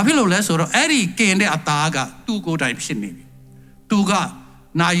လဲဆိုတော့အဲ့ဒီกินတဲ့အသားကသူ့ကိုယ်တိုင်ဖြစ်နေပြီသူက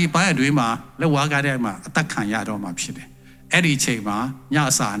နာယီပိုင်းအတွင်းမှာလက်ဝါးကားထဲမှာအသက်ခံရတော့မှဖြစ်တယ်အဲ့ဒီချိန်မှာည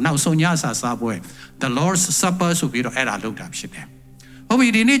စာနောက်ဆုံးညစာစားပွဲ the Lord's Supper ဆိုပြီးတော့အဲ့ဒါလုပ်တာဖြစ်တယ်ဟုတ်ပြီ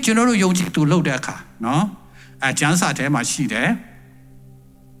ဒီနေ့ကျွန်တော်တို့ယုံကြည်သူလုပ်တဲ့အခါနော်ကျမ်းစာထဲမှာရှိတယ်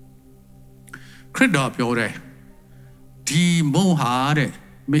ခရစ်တော်ပြောတယ်ဒီမုံဟာတဲ့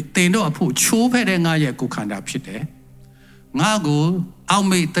တင်တော့အဖို့ချိုးဖဲ့တဲ့ငါရဲ့ကိုယ်ခန္ဓာဖြစ်တယ်ငါကိုအောက်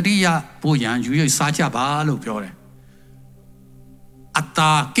မေ့တရိယာဖို့ရန်ယူရစားကြပါလို့ပြောတယ်အ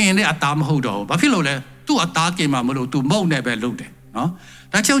သားกินတဲ့အသားမဟုတ်တော့ဘူးဘာဖြစ်လို့လဲသူ့အသားกินမှာမလို့သူမုံနဲ့ပဲလုပ်တယ်နော်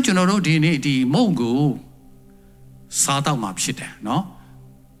ဒါကြောင့်ကျွန်တော်တို့ဒီနေ့ဒီမုံကိုစားတော့မှာဖြစ်တယ်နော်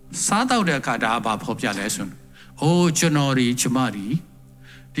စားတော့တဲ့အခါဒါဘာဖော်ပြလဲဆိုတော့ကျွန်တော်ဒီကျမဒီ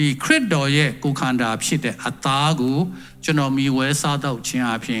ခရစ်တော်ရဲ့ကိုယ်ခန္ဓာဖြစ်တဲ့အသားကိုကျွန်တော်မြည်ဝဲစားတော့ခြင်း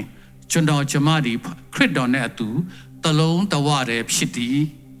အပြင်ကျွန်တော်ကျမဒီခရစ်တော်နဲ့အတူတလုံးတဝတည်းဖြစ်သည်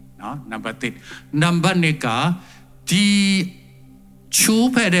နော်နံပါတ်1နံပါတ်2ကဒီချိုး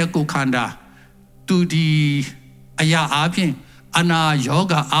ဖဲ့တဲ့ကိုယ်ခန္ဓာသူဒီအရာအပြင်အနာယော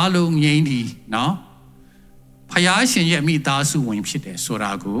ဂအလုံးငြိမ်းသည်နော်ဖယားရှင်ရဲ့မိသားစုဝင်ဖြစ်တယ်ဆို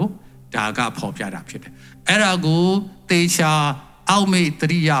တာကိုဒါကဖော်ပြတာဖြစ်တယ်အဲ့ဒါကိုတေချာအောက်မေ့တ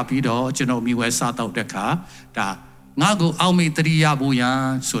ရိယာပြီးတော့ကျွန်တော်မိဝဲစားတော့တဲ့အခါဒါငါ့ကိုအောက်မေ့တရိယာဖို့ရန်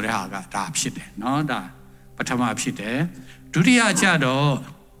ဆိုတဲ့ဟာကဒါဖြစ်တယ်เนาะဒါပထမဖြစ်တယ်ဒုတိယကျတော့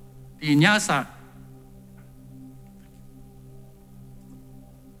ဒီညစာ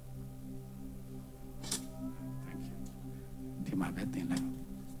ဒီမှာပဲတင်လိုက်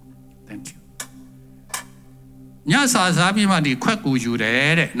thank you ညစာစားပြီးမှဒီခွက်ကိုယူတ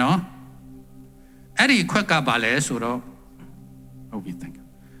ယ်တဲ့เนาะအဲ့ဒီခွက်ကဘာလဲဆိုတော့ဟုတ်ပြီ thank you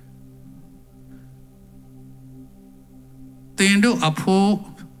တင်တို့အဖို့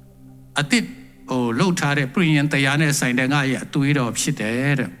အတစ်လှုပ်ထားတဲ့ပြင်တရားနဲ့ဆိုင်တဲ့ငါရဲ့အသွေးတော်ဖြစ်တ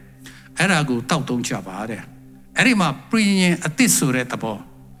ယ်တဲ့အဲ့ဒါကိုတောက်တုံးကြပါတဲ့ အဲ့ဒီမှာပြင်ရင်အသစ်ဆိုတဲ့သဘော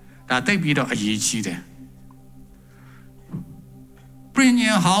ဒါသိပြီးတော့အရေးကြီးတယ်ပြင်ရ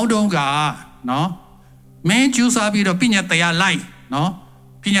င်ဟောင်းတုံးကနော်မင်းကျူးစားပြီးတော့ပညာတရားလိုက်နော်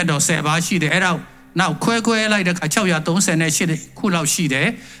ပညာတော်10ပါးရှိတယ်အဲ့ဒါနောက်ခွဲလိုက်တဲ့အခါ638ခုလောက်ရှိတယ်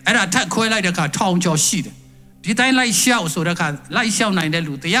အဲ့ဒါထပ်ခွဲလိုက်တဲ့အခါ1000ကျော်ရှိတယ်ဒီတိုင်းလိုက်လျှောက်ဆိုတဲ့အခါလိုက်လျှောက်နိုင်တဲ့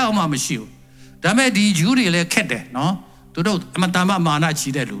လူတရားမှမရှိဘူးဒါပေမဲ့ဒီဂျူးတွေလည်းခက်တယ်နော်သူတို့အမတန်မှမာန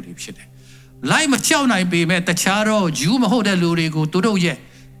ကြီးတဲ့လူတွေဖြစ်တယ်လိုက်မကြောက်နိုင်ပေမဲ့တခြားတော့ဂျူးမဟုတ်တဲ့လူတွေကိုသူတို့ရဲ့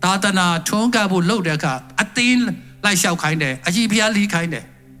သာသနာထွန်းကားဖို့လုပ်တဲ့အခါအတင်းလိုက်လျှောက်ခိုင်းတယ်အကြီးဖျားလီးခိုင်းတယ်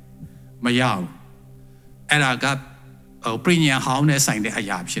မရဘူးအဲ့ဒါကပရိညာဟောင်းနဲ့ဆိုင်တဲ့အ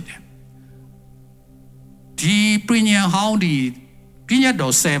ရာဖြစ်တယ်ဒီပရိညာဟောင်းဒီပညာ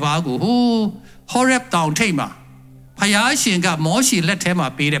တော်10ပါးကိုဟောရက်တောင်ထိပ်မှာဖယားရှင်ကမောရှေလက်ထဲမှာ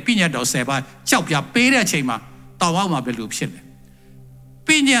ပေးတဲ့ပညာတော်10ပါးကြောက်ပြပေးတဲ့အချိန်မှာတောင်အောက်မှာဘယ်လိုဖြစ်လဲပ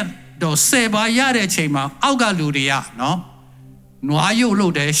ညာတော်10ပါးရတဲ့အချိန်မှာအောက်ကလူတွေကနော်နွားရုပ်လု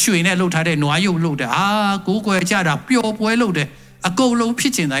ပ်တယ်ရွှေနဲ့လုပ်ထားတဲ့နွားရုပ်လုပ်တယ်ကိုးကွယ်ကြတာပျော်ပွဲလုပ်တယ်အကုန်လုံးဖြ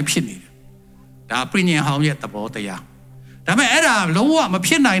စ်ကျင်တိုင်းဖြစ်နေတယ်ဒါပရိညာဟောင်းရဲ့သဘောတရားဒါပေမဲ့အဲ့ဒါလုံးဝမ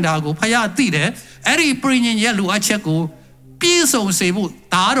ဖြစ်နိုင်တာကိုဖယားသိတယ်အဲ့ဒီပရိညာရဲ့လူအချက်ကိုပြည့်စုံစေဖို့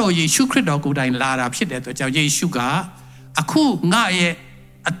သားတော်ယေရှုခရစ်တော်ကိုယ်တိုင်လာတာဖြစ်တဲ့အတွက်ကြောင့်ယေရှုကအခုငါရဲ့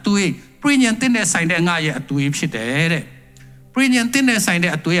အသွေးပရိညာတင်တဲ့ဆိုင်တဲ့ငါရဲ့အသွေးဖြစ်တယ်တဲ့ပရိညာတင်တဲ့ဆိုင်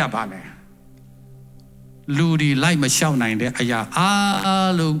တဲ့အသွေးကဘာလဲလူဒီလိုက်မလျှောက်နိုင်တဲ့အရာ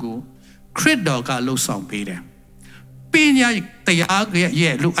အားလုံးကိုခရစ်တော်ကလှုပ်ဆောင်ပေးတယ်ပညာတရား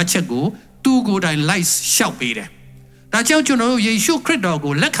ရဲ့လူအချက်ကိုသူကိုယ်တိုင်လိုက်လျှောက်ပေးတယ်ဒါကြောင့်ကျွန်တော်တို့ယေရှုခရစ်တော်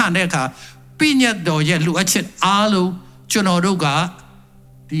ကိုလက်ခံတဲ့အခါပညာတော်ရဲ့လူအချက်အားလုံးကျွန်တော်တို့က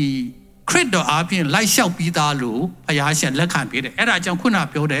ဒီခရစ်တော်အားဖြင့်လိုက်လျှောက်ပြီးသားလို့ဘုရားရှင်လက်ခံပေးတယ်အဲ့ဒါကြောင့်ခုန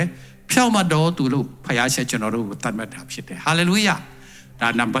ပြောတယ်ဖြောင့်မတ်တော်သူလို့ဘုရားရှင်ကျွန်တော်တို့ကိုတတ်မှတ်တာဖြစ်တယ်ဟာလေလုယာဒါ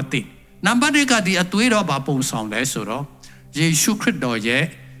နံပါတ်1နံပါတ်2ကဒီအသွေးတော်ဘာပုံဆောင်လဲဆိုတော့ယေရှုခရစ်တော်ရဲ့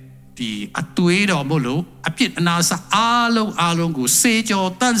ဒီအသွေးတော်မို့လို့အပြစ်အနာစအားလုံးကိုစေကြော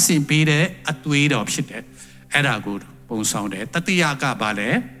တန့်စင်ပေးတဲ့အသွေးတော်ဖြစ်တယ်အဲ့ဒါကိုပုံဆောင်တယ်တတိယကဘာလဲ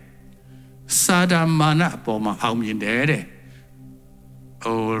စာဒမာနအပေါ်မှာအောင်မြင်တယ်တဲ့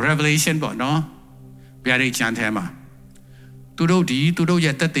Revelation ပေါ့နော်ဗျာဒိတ်ချမ်းထဲမှာသူတို့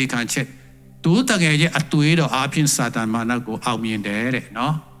ရဲ့တက်သေးခံချက်သူတကယ်ရဲ့အသွေးတော်အားဖြင့်စာတန်မာနကိုအောင်မြင်တယ်တဲ့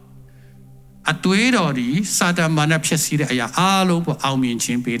နော်အသွေးတော်ဒီစာတန်မာနဖြစ်စီတဲ့အရာအားလုံးကိုအောင်မြင်ခြ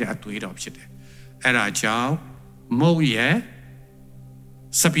င်းပေးတဲ့အသွေးတော်ဖြစ်တယ်အဲ့ဒါကြောင့်မုံရဲ့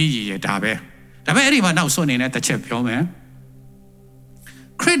စပီးရဲ့ဒါပဲအဲ့ဒီမှာနောက်ဆုံးနေတဲ့တစ်ချက်ပြောမယ်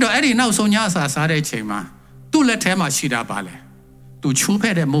ခရစ်တော်အဲ့ဒီနောက်ဆုံးညစာစားတဲ့အချိန်မှာသူ့လက်ထဲမှာရှိတာပါလေသူချိုး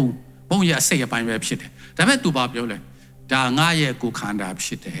ဖဲ့တဲ့မုံရစိတ်အပိုင်းပဲဖြစ်တယ်ဒါပေမဲ့သူဘာပြောလဲဒါငါရဲ့ကိုခန္ဓာဖြ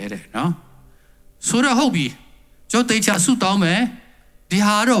စ်တယ်တဲ့နော်ဆိုတော့ဟုတ်ပြီကျွန်တော်တေချာဆုတောင်းမယ်ဒီ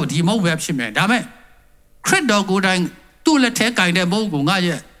ဟာတော့ဒီမုံပဲဖြစ်မယ်ဒါပေမဲ့ခရစ်တော်ကိုယ်တိုင်သူ့လက်ထဲကင်တဲ့မုံကိုငါ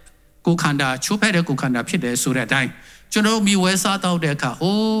ရဲ့ကိုခန္ဓာချိုးဖဲ့တဲ့ကိုခန္ဓာဖြစ်တယ်ဆိုတဲ့အတိုင်းကျွန်တော်မိဝဲစားတော့တဲ့အခါ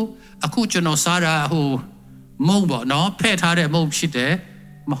အခုကျွန်တော်စားတာမုံပေါ့နော်ဖဲ့ထားတဲ့မုံဖြစ်တယ်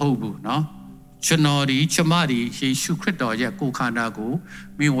မဟုတ်ဘူးနော်ကျွန်တော်ဒီကျမဒီယေရှုခရစ်တော်ရဲ့ကိုယ်ခန္ဓာကို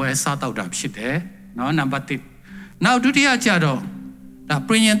မြင်ဝဲစားတော့တာဖြစ်တယ်နော်နံပါတ်1နောက်ဒုတိယကြတော့ဒါပ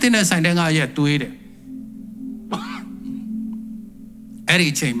ရိညာတင်တဲ့ဆိုင်တဲ့ငါရဲ့တွေးတယ်အဲ့ဒီ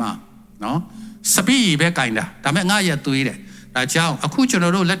အချိန်မှာနော်စပီးပဲကင်တာဒါပေမဲ့ငါရဲ့တွေးတယ်ဒါကြောင့်အခုကျွန်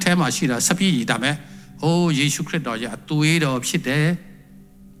တော်တို့လက်ထဲမှာရှိတာစပီးဒါပေမဲ့ယေရှုခရစ်တော်ရဲ့အသွေးတော်ဖြစ်တယ်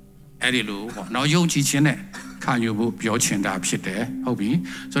အဲ့ဒီလိုပေါ့နော်ယုံကြည်ခြင်းနဲ့ခံယူဖို့ပြောချင်တာဖြစ်တယ်ဟုတ်ပြီ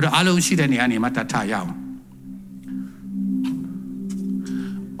ဆိုတော့အားလုံးရှိတဲ့နေရာနေမှာတတ်ထရအောင်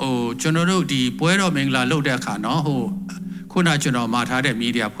ကျွန်တော်တို့ဒီပွဲတော်မင်္ဂလာလုပ်တဲ့အခါနော်ခုနကျွန်တော်မှာထားတဲ့မီ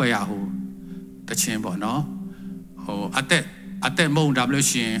ဒီယာဖွဲ့ရတခြင်းပေါ့နော်အသက်မုံဒါလို့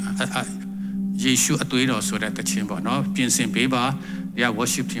ရှိရင်ယေရှုအသွေးတော်ဆိုတဲ့တခြင်းပေါ့နော်ပြင်ဆင်ပေးပါဒီက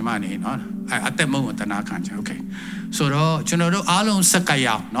worship team ကနေနော်အသက်မုံကိုတနာခံချင် okay ဆိုတော့ကျွန်တော်တို့အားလုံးစက္ကရ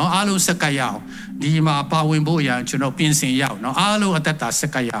အောင်နော်အားလုံးစက္ကရအောင်ဒီမှာပါဝင်ဖို့ရန်ကျွန်တော်ပြင်ဆင်ရအောင်နော်အားလုံးအသက်တာစ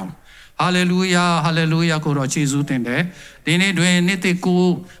က္ကရအောင်ဟာလေလုယာဟာလေလုယာကိုတော်ယေရှုတင်တယ်ဒီနေ့တွင်နေ့တစ်ကို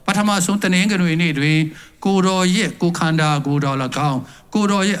ပထမဆုံးတနင်္ဂနွေနေ့တွင်ကိုတော်ရဲ့ကိုခန္ဓာကိုတော်၎င်းကို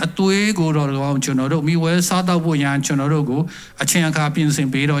တော်ရဲ့အသွေးကိုတော်၎င်းကျွန်တော်တို့မိဝဲစားတော့ဖို့ရန်ကျွန်တော်တို့ကိုအချိန်အခါပြင်ဆင်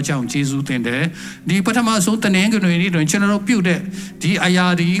ပေးတော့ကြောင့်ယေရှုတင်တယ်ဒီပထမဆုံးတနင်္ဂနွေနေ့တွင်ကျွန်တော်တို့ပြုတ်တဲ့ဒီအရာ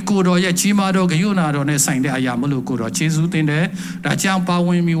ဒီကိုတော်ရဲ့ကြီးမားသောဂရုဏာတော်နဲ့ဆိုင်တဲ့အရာမလို့ကိုတော်ယေရှုတင်တယ်ဒါကြောင့်ပါဝ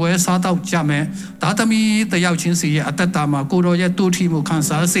င်မိဝဲစားတော့ကြမယ်ဒါသမီးတယောက်ချင်းစီရဲ့အသက်တာမှာကိုတော်ရဲ့တူထီမှုခံ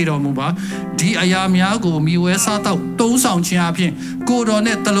စားစေတော်မူပါဒီအရာများကိုမိဝဲစားတော့တုံးဆောင်ခြင်းအပြင်ကိုတော်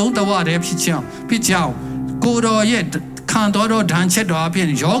နဲ့တလုံးတဝတည်းဖြစ်ကြောင်းကိုတော်ရဲ့ခ ခံတော်သောဒဏ်ချက်တော်အပြင်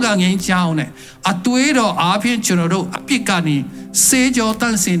ယောဂငြိမ်းချမ်းနဲ့အသွေးတော်အပြင်ကျွန်တော်တို့အပြစ်ကနေစေကြောတ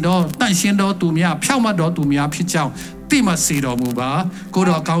န့်စင်တော်တန့်ရှင်းတော်သူများဖြောင့်မတ်တော်သူများဖြစ်ကြောင်းတိမစေတော်မူပါကို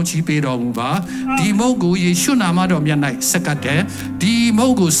တော်ကောင်းချီးပေးတော်မူပါဒီမုတ်ကိုယေရှုနာမတော်မြတ်၌ဆက်ကပ်တယ်ဒီမု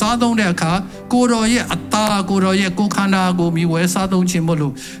တ်ကိုစားသုံးတဲ့အခါကိုတော်ရဲ့အသားကိုတော်ရဲ့ကိုယ်ခန္ဓာကိုမြည်ဝဲစားသုံးခြင်းမို့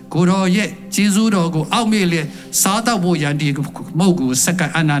လို့ကိုတော်ရဲ့ကျေးဇူးတော်ကိုအောက်မေ့လျက်စားတော့ဖို့ရန်ဒီမုတ်ကိုဆက်က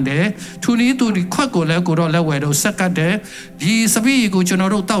ပ်အနန္တယ်သူနည်းသူဒီခွက်ကိုလည်းကိုတော်လက်ဝဲတော့ဆက်ကပ်တယ်ဒီစပီးကိုကျွန်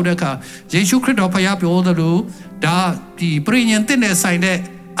တော်တို့တောက်တဲ့အခါယေရှုခရစ်တော်ဖခင်ပြောသလိုဒါဒီပရိညင်တဲ့နဲ့ဆိုင်တဲ့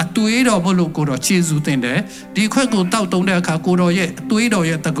အသွေးတော်ဘလို့ကိုတော်ကျေးဇူးတင်တယ်ဒီခွက်ကိုတောက်တုံးတဲ့အခါကိုတော်ရဲ့အသွေးတော်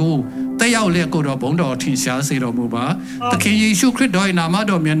ရဲ့တကူတက်ရောက်လက်ကိုတော်ဘုန်းတော်ထင်ရှားစေတော်မူပါသခင်ယေရှုခရစ်တော်ရဲ့နာမ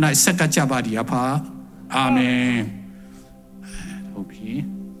တော်မြတ်၌ဆက်ကပ်ကြပါသည်အဖာအာမင်ဟုတ်ပြီ